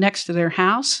shop next to their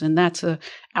house, and that's an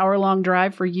hour-long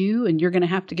drive for you, and you're going to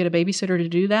have to get a babysitter to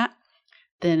do that,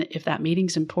 then if that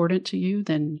meeting's important to you,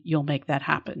 then you'll make that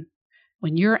happen.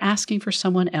 When you're asking for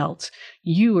someone else,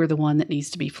 you are the one that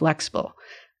needs to be flexible.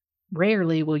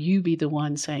 Rarely will you be the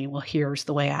one saying, well, here's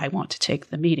the way I want to take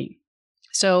the meeting.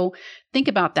 So think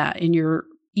about that in your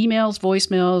emails,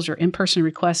 voicemails, or in-person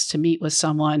requests to meet with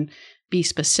someone. Be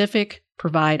specific,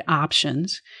 provide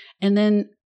options. And then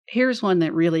here's one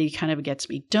that really kind of gets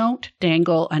me. Don't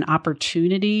dangle an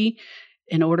opportunity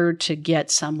in order to get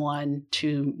someone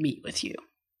to meet with you.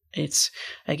 It's,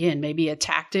 again, maybe a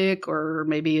tactic, or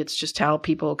maybe it's just how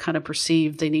people kind of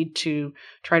perceive they need to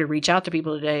try to reach out to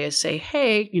people today, is say,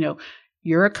 hey,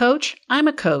 you're a coach, I'm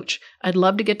a coach. I'd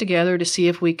love to get together to see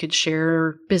if we could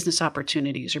share business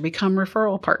opportunities or become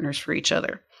referral partners for each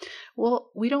other.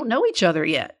 Well, we don't know each other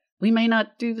yet. We may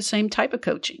not do the same type of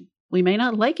coaching. We may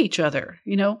not like each other.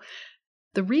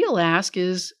 The real ask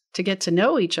is to get to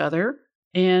know each other,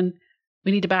 and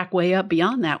we need to back way up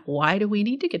beyond that. Why do we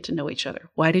need to get to know each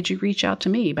other? Why did you reach out to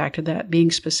me? Back to that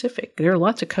being specific. There are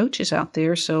lots of coaches out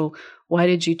there, so why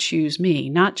did you choose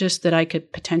me? Not just that I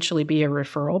could potentially be a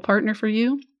referral partner for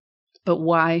you, but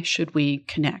why should we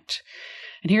connect?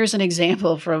 And here's an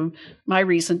example from my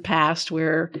recent past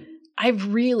where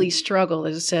I've really struggled,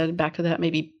 as I said, back to that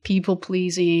maybe people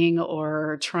pleasing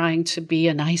or trying to be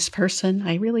a nice person.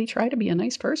 I really try to be a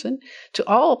nice person to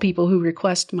all people who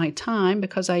request my time,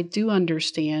 because I do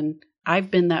understand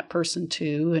I've been that person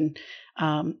too.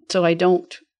 And so I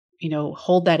don't,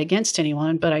 hold that against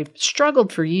anyone, but I've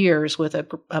struggled for years with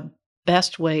a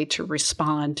best way to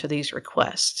respond to these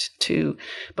requests, to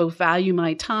both value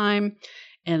my time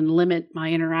and limit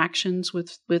my interactions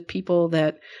with people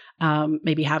that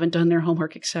maybe haven't done their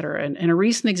homework, et cetera. And a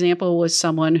recent example was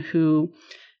someone who,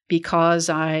 because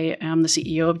I am the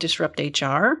CEO of Disrupt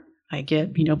HR, I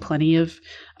get, plenty of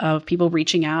people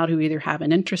reaching out who either have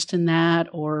an interest in that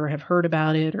or have heard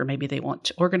about it, or maybe they want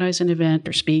to organize an event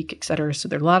or speak, et cetera. So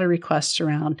there are a lot of requests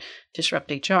around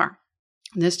Disrupt HR.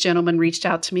 And this gentleman reached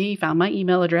out to me, found my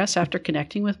email address after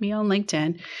connecting with me on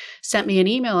LinkedIn, sent me an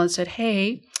email and said,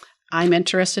 hey, I'm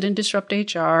interested in Disrupt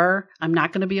HR. I'm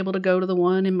not going to be able to go to the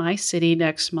one in my city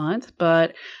next month,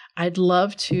 but I'd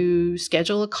love to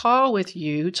schedule a call with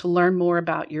you to learn more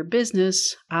about your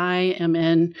business. I am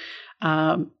in,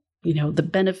 the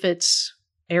benefits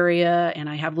area, and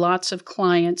I have lots of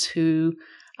clients who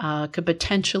could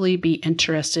potentially be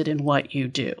interested in what you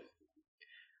do.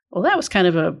 Well, that was kind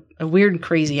of a weird and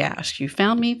crazy ask. You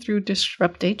found me through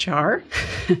Disrupt HR.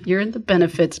 You're in the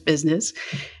benefits business.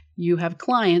 You have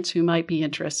clients who might be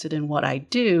interested in what I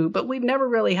do, but we've never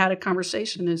really had a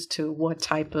conversation as to what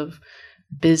type of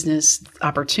business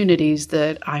opportunities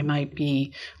that I might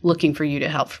be looking for you to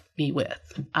help me with.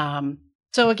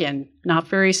 So again, not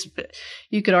very,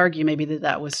 you could argue maybe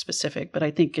that was specific, but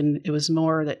I think it was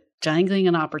more that dangling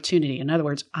an opportunity. In other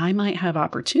words, I might have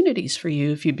opportunities for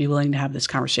you if you'd be willing to have this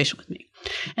conversation with me.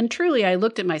 And truly, I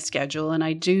looked at my schedule, and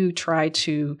I do try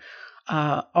to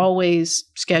always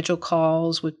schedule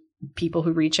calls with people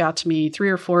who reach out to me, 3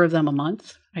 or 4 of them a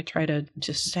month. I try to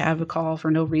just have a call for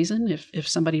no reason if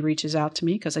somebody reaches out to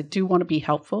me, because I do want to be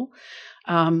helpful.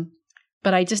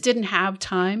 But I just didn't have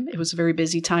time. It was a very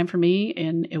busy time for me,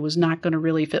 and it was not going to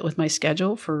really fit with my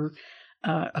schedule for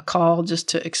a call just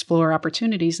to explore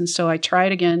opportunities. And so I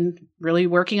tried again, really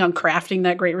working on crafting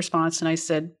that great response. And I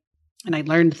said, and I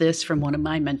learned this from one of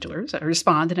my mentors. I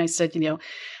responded and I said,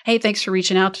 hey, thanks for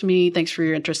reaching out to me. Thanks for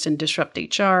your interest in Disrupt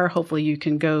HR. Hopefully you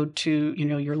can go to,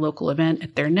 your local event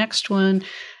at their next one,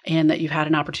 and that you've had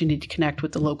an opportunity to connect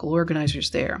with the local organizers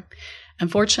there.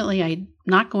 Unfortunately, I'm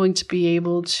not going to be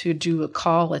able to do a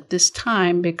call at this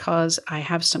time because I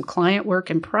have some client work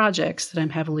and projects that I'm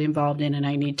heavily involved in, and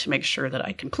I need to make sure that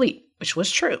I complete, which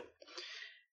was true.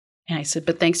 And I said,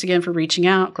 but thanks again for reaching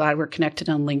out. Glad we're connected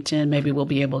on LinkedIn. Maybe we'll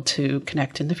be able to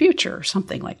connect in the future or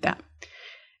something like that.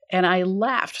 And I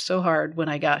laughed so hard when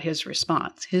I got his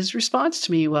response. His response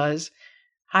to me was,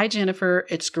 hi, Jennifer.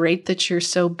 It's great that you're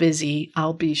so busy.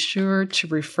 I'll be sure to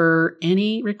refer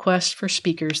any requests for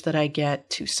speakers that I get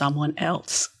to someone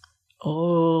else.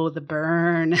 Oh, the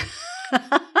burn.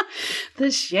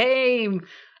 The shame.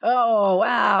 Oh,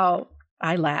 wow.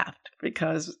 I laughed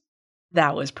because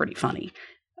that was pretty funny.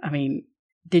 I mean,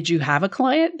 did you have a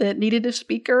client that needed a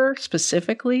speaker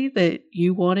specifically that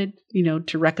you wanted,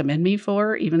 to recommend me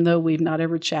for, even though we've not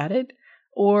ever chatted?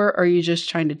 Or are you just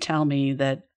trying to tell me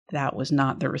that was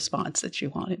not the response that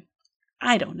you wanted?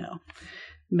 I don't know.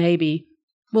 Maybe.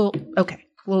 Well, okay.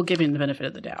 We'll give him the benefit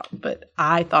of the doubt. But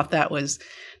I thought that was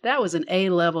an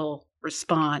A-level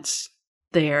response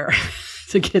there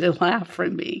to get a laugh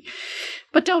from me.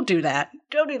 But don't do that.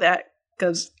 Don't do that,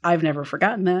 because I've never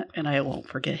forgotten that, and I won't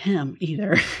forget him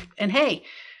either. And hey,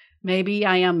 maybe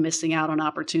I am missing out on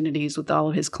opportunities with all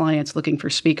of his clients looking for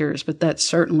speakers, but that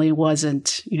certainly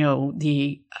wasn't,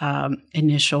 the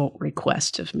initial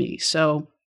request of me. So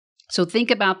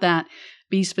think about that.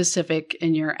 Be specific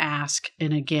in your ask.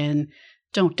 And again,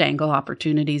 don't dangle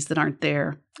opportunities that aren't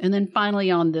there. And then finally,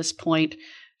 on this point,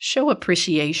 show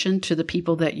appreciation to the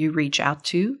people that you reach out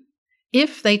to.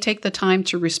 If they take the time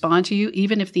to respond to you,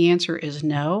 even if the answer is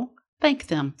no, thank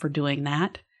them for doing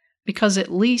that. Because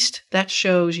at least that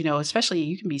shows, especially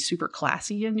you can be super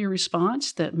classy in your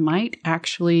response, that might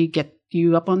actually get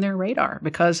you up on their radar.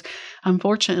 Because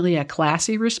unfortunately, a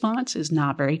classy response is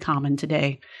not very common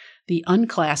today. The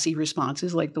unclassy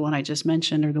responses, like the one I just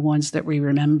mentioned, are the ones that we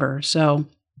remember. So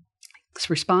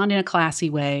respond in a classy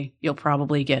way, you'll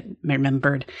probably get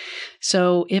remembered.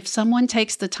 So if someone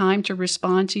takes the time to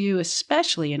respond to you,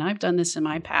 especially, and I've done this in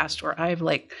my past where I've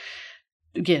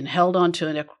held on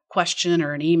to a question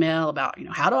or an email about,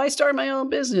 how do I start my own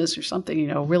business or something,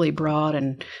 really broad.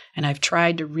 And I've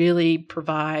tried to really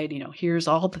provide, here's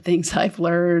all the things I've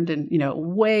learned and,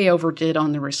 way overdid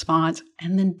on the response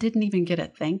and then didn't even get a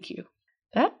thank you.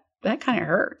 That kind of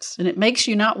hurts. And it makes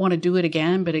you not want to do it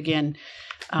again. But again,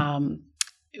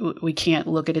 we can't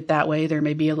look at it that way. There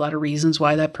may be a lot of reasons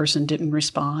why that person didn't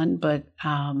respond. But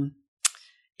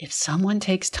if someone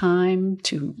takes time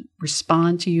to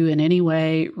respond to you in any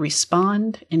way,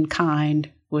 respond in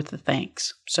kind with the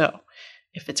thanks. So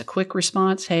if it's a quick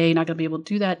response, hey, not going to be able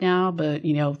to do that now, but,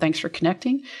 thanks for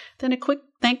connecting, then a quick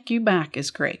thank you back is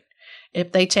great.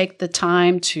 If they take the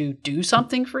time to do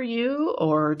something for you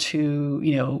or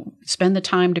to, spend the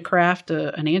time to craft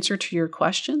an answer to your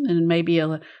question, then maybe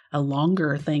a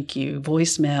longer thank you,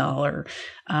 voicemail, or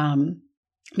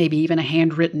maybe even a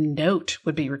handwritten note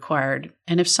would be required.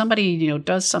 And if somebody,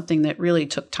 does something that really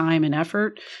took time and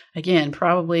effort, again,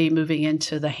 probably moving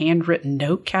into the handwritten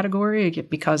note category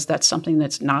because that's something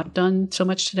that's not done so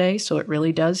much today. So it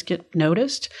really does get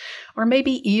noticed. Or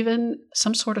maybe even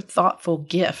some sort of thoughtful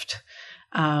gift,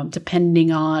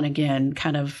 depending on, again,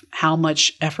 kind of how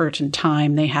much effort and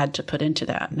time they had to put into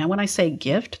that. Now, when I say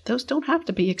gift, those don't have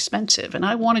to be expensive. And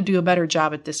I want to do a better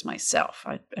job at this myself.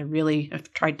 I really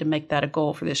have tried to make that a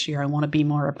goal for this year. I want to be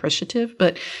more appreciative.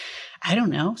 But I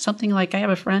don't know, something like I have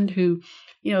a friend who,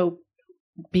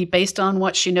 be based on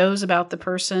what she knows about the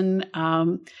person,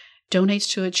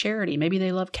 donates to a charity. Maybe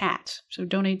they love cats, so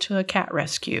donate to a cat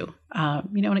rescue.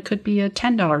 And it could be a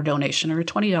 $10 donation or a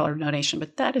 $20 donation,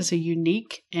 but that is a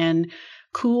unique and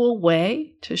cool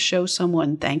way to show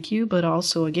someone thank you, but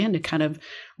also, again, to kind of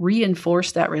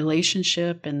reinforce that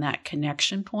relationship and that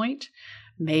connection point.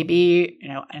 Maybe,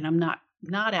 and I'm not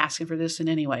asking for this in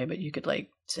any way, but you could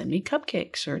send me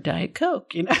cupcakes or Diet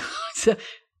Coke, so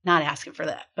not asking for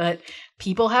that, but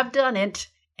people have done it.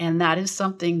 And that is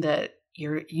something that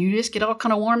you just get all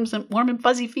kind of warm and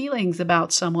fuzzy feelings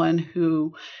about someone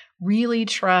who really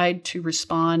tried to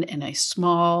respond in a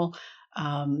small,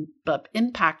 but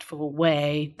impactful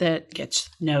way that gets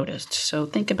noticed. So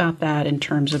think about that in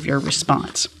terms of your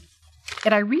response.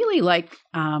 And I really like,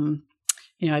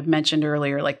 I've mentioned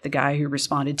earlier, the guy who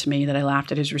responded to me that I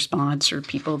laughed at his response, or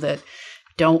people that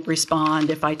don't respond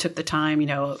if I took the time.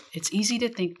 It's easy to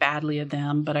think badly of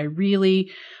them, but I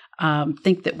really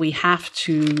think that we have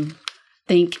to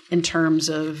think in terms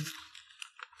of,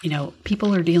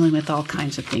 people are dealing with all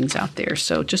kinds of things out there.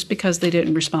 So just because they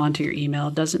didn't respond to your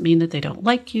email doesn't mean that they don't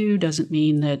like you, doesn't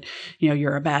mean that,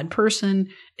 you're a bad person.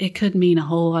 It could mean a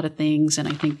whole lot of things. And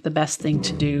I think the best thing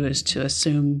to do is to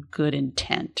assume good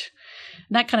intent.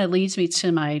 And that kind of leads me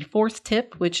to my fourth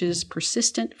tip, which is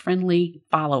persistent, friendly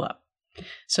follow-up.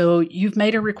 So you've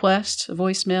made a request, a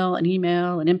voicemail, an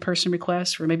email, an in-person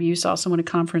request, or maybe you saw someone at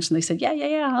a conference and they said,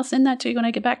 yeah, I'll send that to you when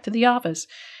I get back to the office.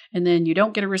 And then you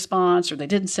don't get a response, or they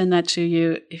didn't send that to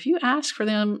you. If you ask for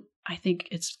them, I think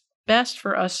it's best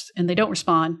for us, and they don't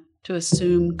respond, to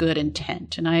assume good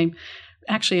intent. And I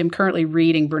actually am currently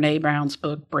reading Brené Brown's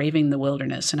book, Braving the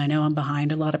Wilderness. And I know I'm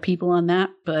behind a lot of people on that,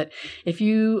 but if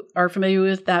you are familiar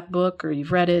with that book or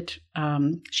you've read it,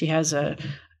 she has an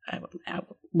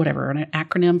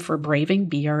acronym for braving,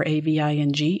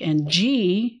 BRAVING, and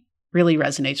G really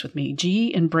resonates with me.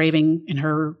 G in braving in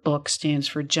her book stands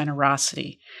for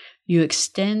generosity. You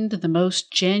extend the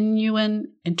most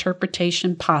genuine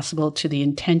interpretation possible to the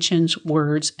intentions,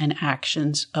 words, and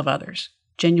actions of others.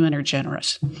 Genuine or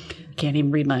generous. Can't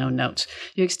even read my own notes.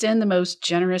 You extend the most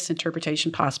generous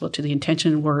interpretation possible to the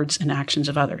intention, words, and actions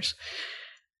of others.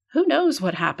 Who knows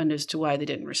what happened as to why they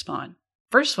didn't respond?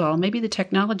 First of all, maybe the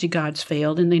technology gods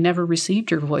failed and they never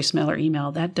received your voicemail or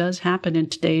email. That does happen in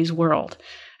today's world.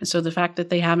 And so the fact that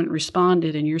they haven't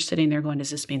responded and you're sitting there going,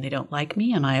 does this mean they don't like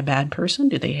me? Am I a bad person?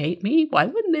 Do they hate me? Why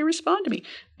wouldn't they respond to me?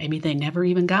 Maybe they never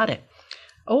even got it.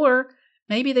 Or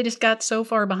maybe they just got so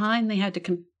far behind they had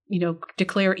to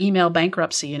declare email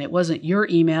bankruptcy, and it wasn't your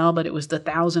email, but it was the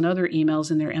 1,000 other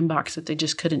emails in their inbox that they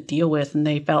just couldn't deal with. And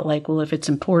they felt like, well, if it's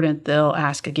important, they'll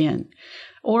ask again.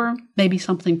 Or maybe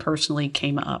something personally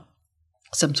came up,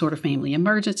 some sort of family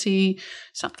emergency,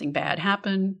 something bad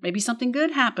happened, maybe something good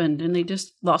happened, and they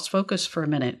just lost focus for a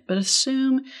minute. But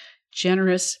assume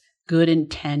generous, good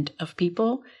intent of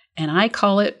people, and I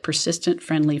call it persistent,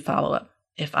 friendly follow-up.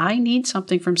 If I need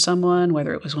something from someone,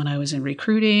 whether it was when I was in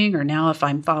recruiting or now if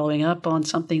I'm following up on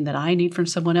something that I need from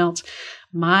someone else,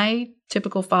 my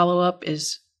typical follow-up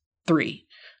is 3.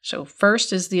 So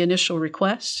first is the initial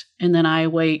request, and then I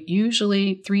wait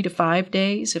usually 3 to 5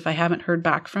 days if I haven't heard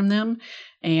back from them,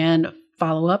 and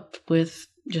follow up with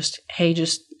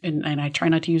and I try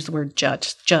not to use the word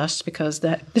just because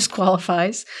that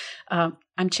disqualifies.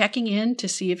 I'm checking in to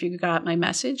see if you got my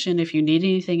message and if you need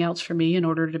anything else from me in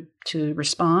order to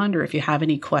respond, or if you have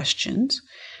any questions.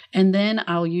 And then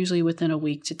I'll usually within a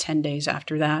week to 10 days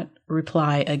after that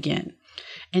reply again.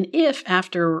 And if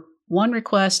after 1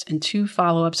 request and 2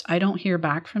 follow-ups I don't hear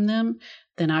back from them,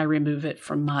 then I remove it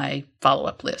from my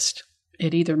follow-up list.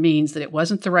 It either means that it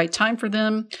wasn't the right time for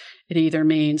them, it either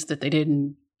means that they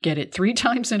didn't get it 3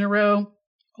 times in a row,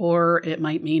 or it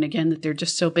might mean, again, that they're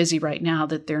just so busy right now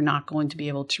that they're not going to be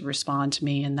able to respond to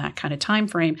me in that kind of time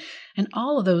frame. And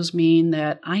all of those mean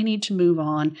that I need to move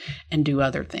on and do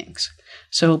other things.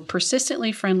 So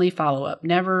persistently friendly follow-up,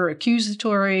 never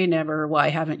accusatory, never, why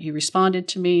haven't you responded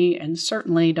to me? And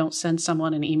certainly don't send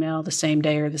someone an email the same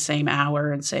day or the same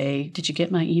hour and say, did you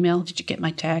get my email? Did you get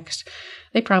my text?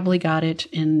 They probably got it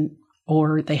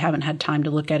or they haven't had time to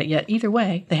look at it yet. Either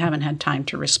way, they haven't had time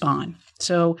to respond.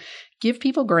 So give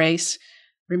people grace.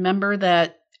 Remember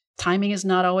that timing is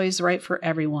not always right for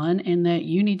everyone, and that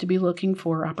you need to be looking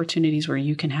for opportunities where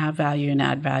you can have value and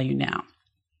add value now.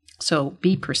 So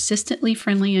be persistently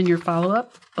friendly in your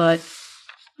follow-up, but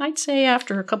I'd say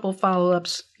after a couple of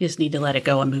follow-ups, you just need to let it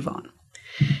go and move on.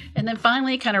 And then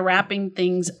finally, kind of wrapping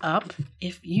things up,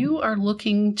 if you are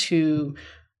looking to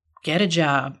get a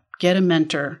job, get a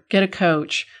mentor, get a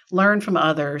coach, learn from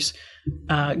others,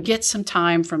 get some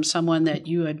time from someone that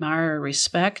you admire or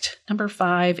respect, number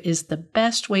 5 is the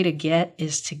best way to get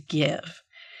is to give.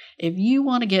 If you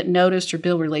want to get noticed or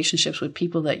build relationships with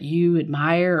people that you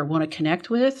admire or want to connect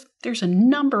with, there's a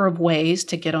number of ways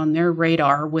to get on their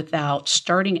radar without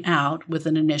starting out with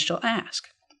an initial ask.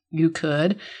 You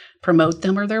could promote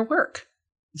them or their work,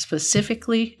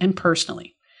 specifically and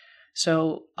personally.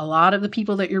 So a lot of the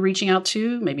people that you're reaching out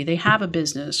to, maybe they have a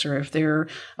business, or if they're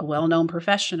a well-known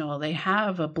professional, they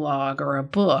have a blog or a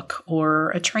book or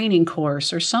a training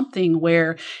course or something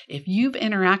where if you've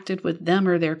interacted with them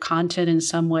or their content in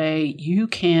some way, you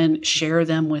can share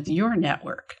them with your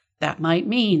network. That might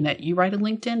mean that you write a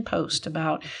LinkedIn post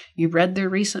about you read their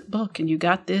recent book and you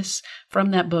got this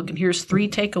from that book, and here's 3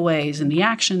 takeaways and the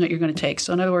action that you're going to take.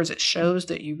 So in other words, it shows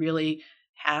that you really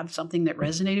have something that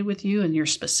resonated with you and you're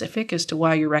specific as to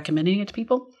why you're recommending it to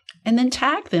people, and then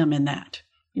tag them in that.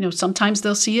 Sometimes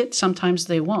they'll see it, sometimes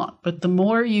they won't. But the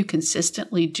more you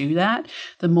consistently do that,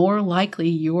 the more likely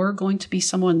you're going to be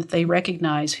someone that they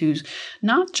recognize who's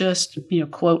not just,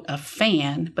 quote, a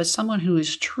fan, but someone who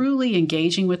is truly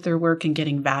engaging with their work and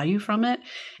getting value from it.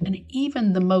 And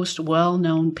even the most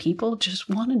well-known people just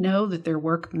want to know that their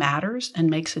work matters and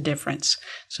makes a difference.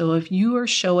 So if you are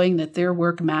showing that their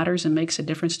work matters and makes a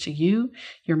difference to you,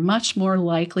 you're much more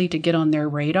likely to get on their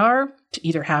radar, to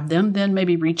either have them then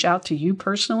maybe reach out to you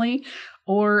personally,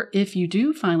 or if you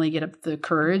do finally get up the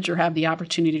courage or have the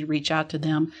opportunity to reach out to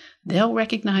them, they'll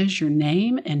recognize your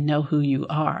name and know who you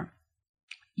are.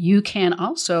 You can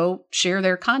also share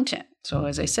their content. So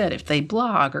as I said, if they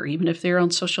blog or even if they're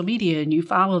on social media and you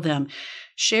follow them,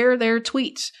 share their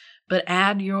tweets, but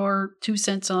add your 2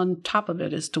 cents on top of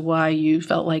it as to why you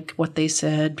felt like what they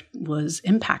said was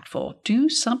impactful. Do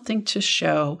something to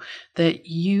show that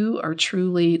you are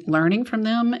truly learning from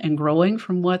them and growing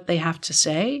from what they have to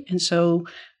say. And so,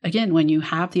 again, when you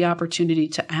have the opportunity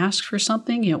to ask for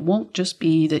something, it won't just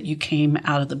be that you came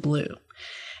out of the blue.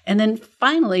 And then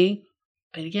finally,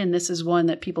 again, this is one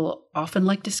that people often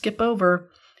like to skip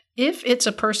over. If it's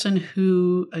a person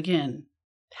who, again,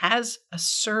 has a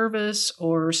service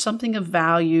or something of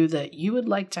value that you would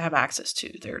like to have access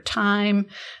to, their time,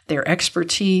 their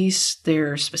expertise,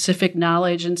 their specific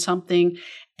knowledge in something,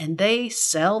 and they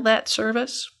sell that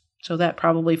service. So that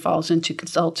probably falls into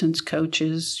consultants,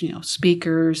 coaches,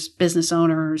 speakers, business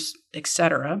owners,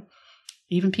 etc.,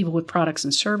 even people with products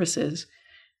and services,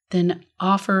 then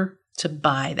offer to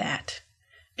buy that.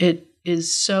 It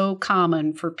is so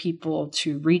common for people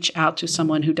to reach out to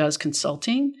someone who does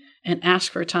consulting and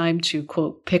ask for time to,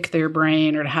 quote, pick their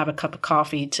brain or to have a cup of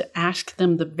coffee, to ask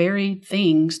them the very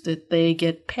things that they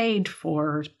get paid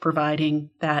for providing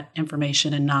that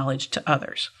information and knowledge to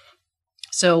others.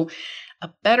 So a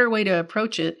better way to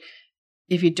approach it,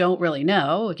 if you don't really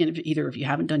know, again, if you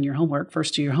haven't done your homework,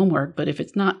 first do your homework, but if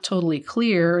it's not totally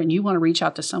clear and you want to reach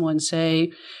out to someone,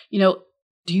 say,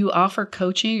 do you offer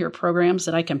coaching or programs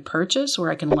that I can purchase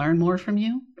or I can learn more from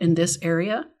you in this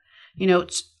area?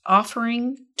 It's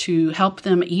offering to help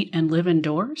them eat and live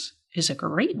indoors is a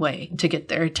great way to get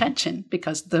their attention,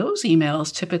 because those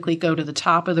emails typically go to the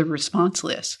top of the response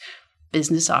list,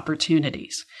 business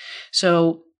opportunities.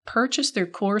 So purchase their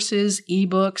courses,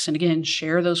 ebooks, and again,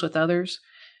 share those with others.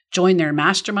 Join their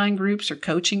mastermind groups or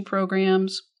coaching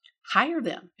programs. Hire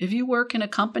them. If you work in a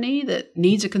company that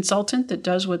needs a consultant that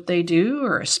does what they do,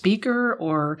 or a speaker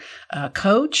or a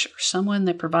coach or someone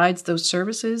that provides those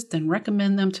services, then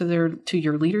recommend them to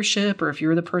your leadership, or if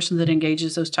you're the person that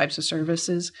engages those types of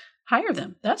services, hire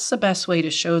them. That's the best way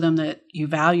to show them that you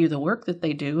value the work that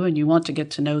they do and you want to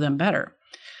get to know them better.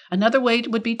 Another way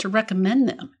would be to recommend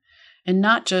them, and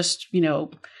not just,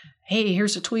 hey,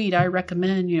 here's a tweet, I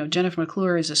recommend, Jennifer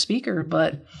McClure as a speaker,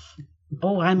 but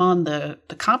I'm on the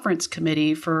conference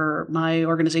committee for my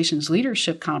organization's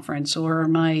leadership conference or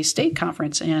my state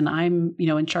conference, and I'm,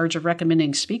 in charge of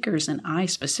recommending speakers, and I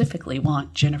specifically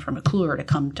want Jennifer McClure to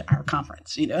come to our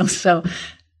conference, So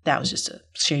that was just a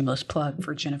shameless plug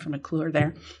for Jennifer McClure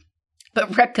there.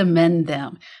 But recommend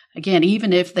them. Again,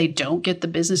 even if they don't get the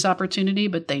business opportunity,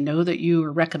 but they know that you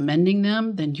are recommending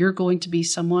them, then you're going to be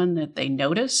someone that they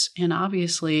notice. And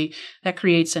obviously that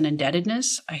creates an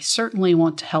indebtedness. I certainly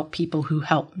want to help people who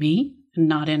help me,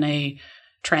 not in a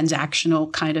transactional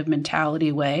kind of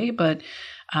mentality way. But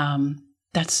I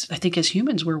think as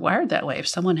humans, we're wired that way. If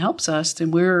someone helps us,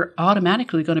 then we're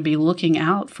automatically going to be looking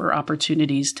out for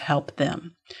opportunities to help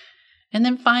them. And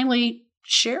then finally,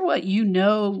 share what you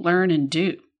know, learn, and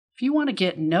do. If you want to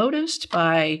get noticed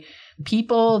by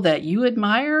people that you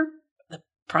admire,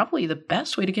 probably the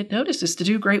best way to get noticed is to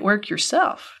do great work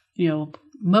yourself.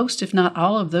 Most, if not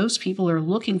all of those people are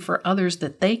looking for others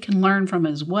that they can learn from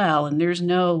as well. And there's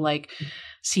no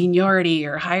seniority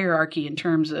or hierarchy in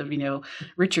terms of,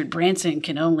 Richard Branson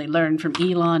can only learn from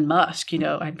Elon Musk.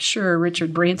 I'm sure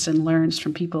Richard Branson learns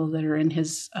from people that are in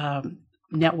his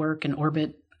network and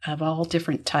orbit of all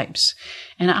different types.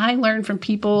 And I learn from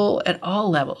people at all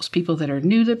levels, people that are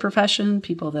new to the profession,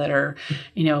 people that are,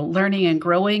 learning and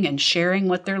growing, and sharing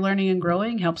what they're learning and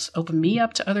growing helps open me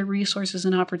up to other resources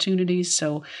and opportunities.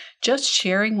 So just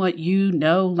sharing what you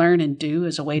know, learn, and do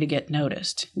is a way to get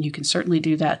noticed. You can certainly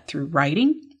do that through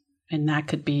writing. And that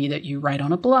could be that you write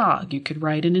on a blog. You could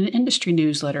write in an industry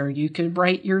newsletter. You could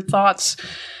write your thoughts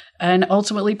and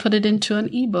ultimately put it into an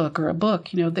ebook or a book.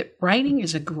 That writing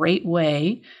is a great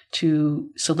way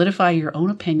to solidify your own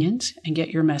opinions and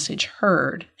get your message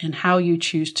heard. And how you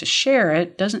choose to share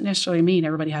it doesn't necessarily mean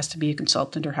everybody has to be a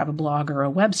consultant or have a blog or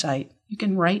a website. You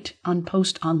can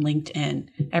post on LinkedIn.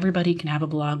 Everybody can have a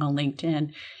blog on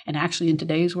LinkedIn. And actually, in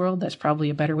today's world, that's probably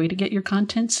a better way to get your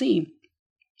content seen.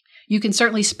 You can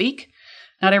certainly speak.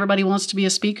 Not everybody wants to be a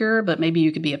speaker, but maybe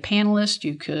you could be a panelist.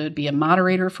 You could be a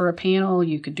moderator for a panel.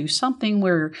 You could do something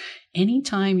where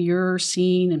anytime you're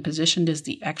seen and positioned as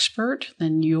the expert,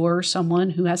 then you're someone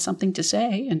who has something to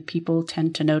say, and people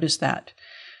tend to notice that.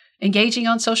 Engaging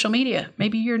on social media.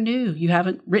 Maybe you're new. You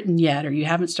haven't written yet, or you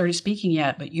haven't started speaking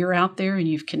yet, but you're out there and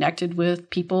you've connected with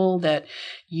people that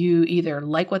you either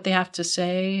like what they have to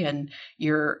say and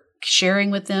you're sharing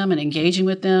with them and engaging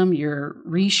with them. You're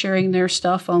resharing their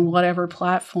stuff on whatever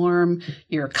platform.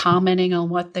 You're commenting on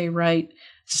what they write.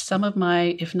 Some of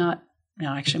my, I'm going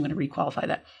to requalify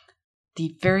that.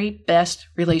 The very best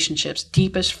relationships,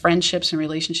 deepest friendships and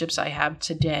relationships I have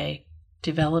today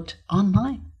developed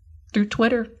online through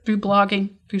Twitter, through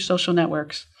blogging, through social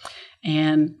networks.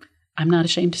 And I'm not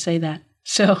ashamed to say that.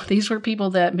 So these were people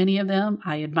that many of them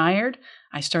I admired.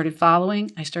 I started following,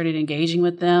 I started engaging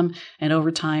with them, and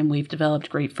over time we've developed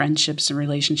great friendships and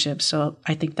relationships. So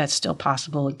I think that's still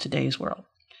possible in today's world.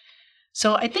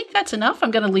 So I think that's enough.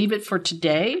 I'm going to leave it for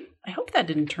today. I hope that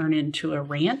didn't turn into a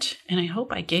rant, and I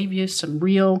hope I gave you some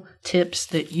real tips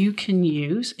that you can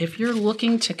use if you're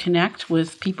looking to connect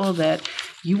with people that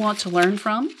you want to learn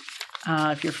from.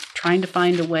 If you're trying to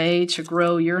find a way to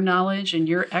grow your knowledge and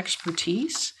your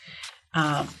expertise.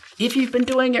 If you've been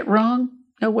doing it wrong,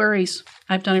 no worries.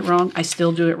 I've done it wrong. I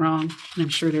still do it wrong. And I'm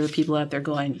sure there are people out there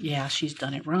going, yeah, she's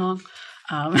done it wrong.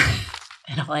 And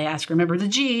all I ask, remember the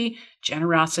G,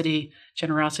 generosity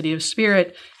of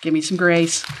spirit. Give me some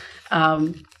grace.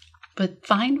 But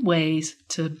find ways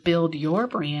to build your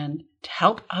brand to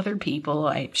help other people.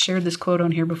 I shared this quote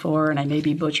on here before, and I may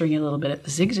be butchering it a little bit. The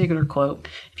Zig Ziglar quote,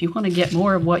 if you want to get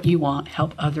more of what you want,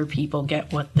 help other people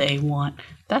get what they want.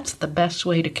 That's the best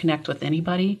way to connect with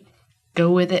anybody.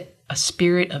 Go with it. A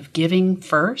spirit of giving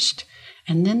first,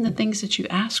 and then the things that you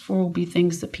ask for will be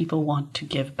things that people want to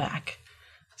give back.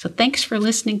 So thanks for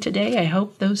listening today. I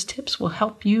hope those tips will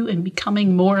help you in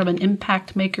becoming more of an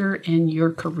impact maker in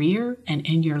your career and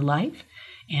in your life.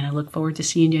 And I look forward to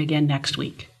seeing you again next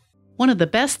week. One of the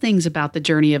best things about the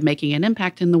journey of making an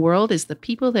impact in the world is the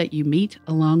people that you meet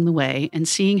along the way and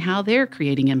seeing how they're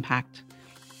creating impact.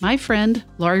 My friend,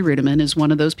 Laurie Rudiman, is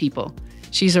one of those people.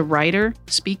 She's a writer,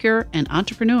 speaker, and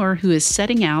entrepreneur who is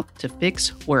setting out to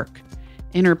fix work.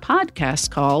 In her podcast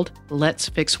called Let's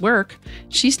Fix Work,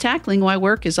 she's tackling why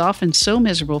work is often so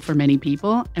miserable for many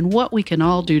people and what we can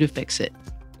all do to fix it.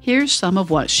 Here's some of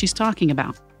what she's talking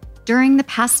about. During the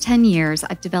past 10 years,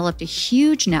 I've developed a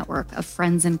huge network of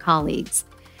friends and colleagues.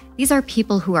 These are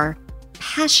people who are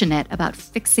passionate about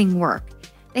fixing work.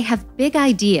 They have big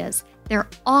ideas. They're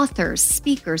authors,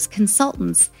 speakers,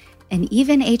 consultants, and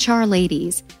even HR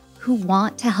ladies who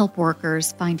want to help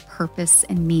workers find purpose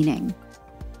and meaning.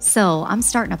 So I'm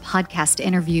starting a podcast to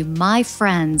interview my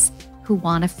friends who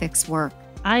want to fix work.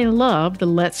 I love the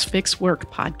Let's Fix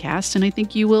Work podcast, and I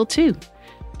think you will too.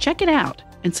 Check it out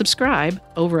and subscribe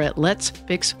over at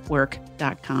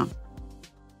letsfixwork.com.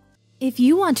 If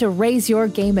you want to raise your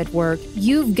game at work,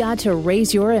 you've got to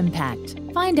raise your impact.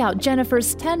 Find out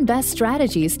Jennifer's 10 best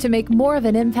strategies to make more of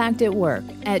an impact at work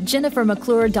at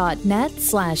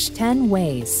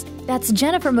jennifermcclure.net/10ways. That's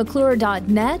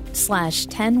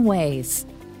jennifermcclure.net/10ways.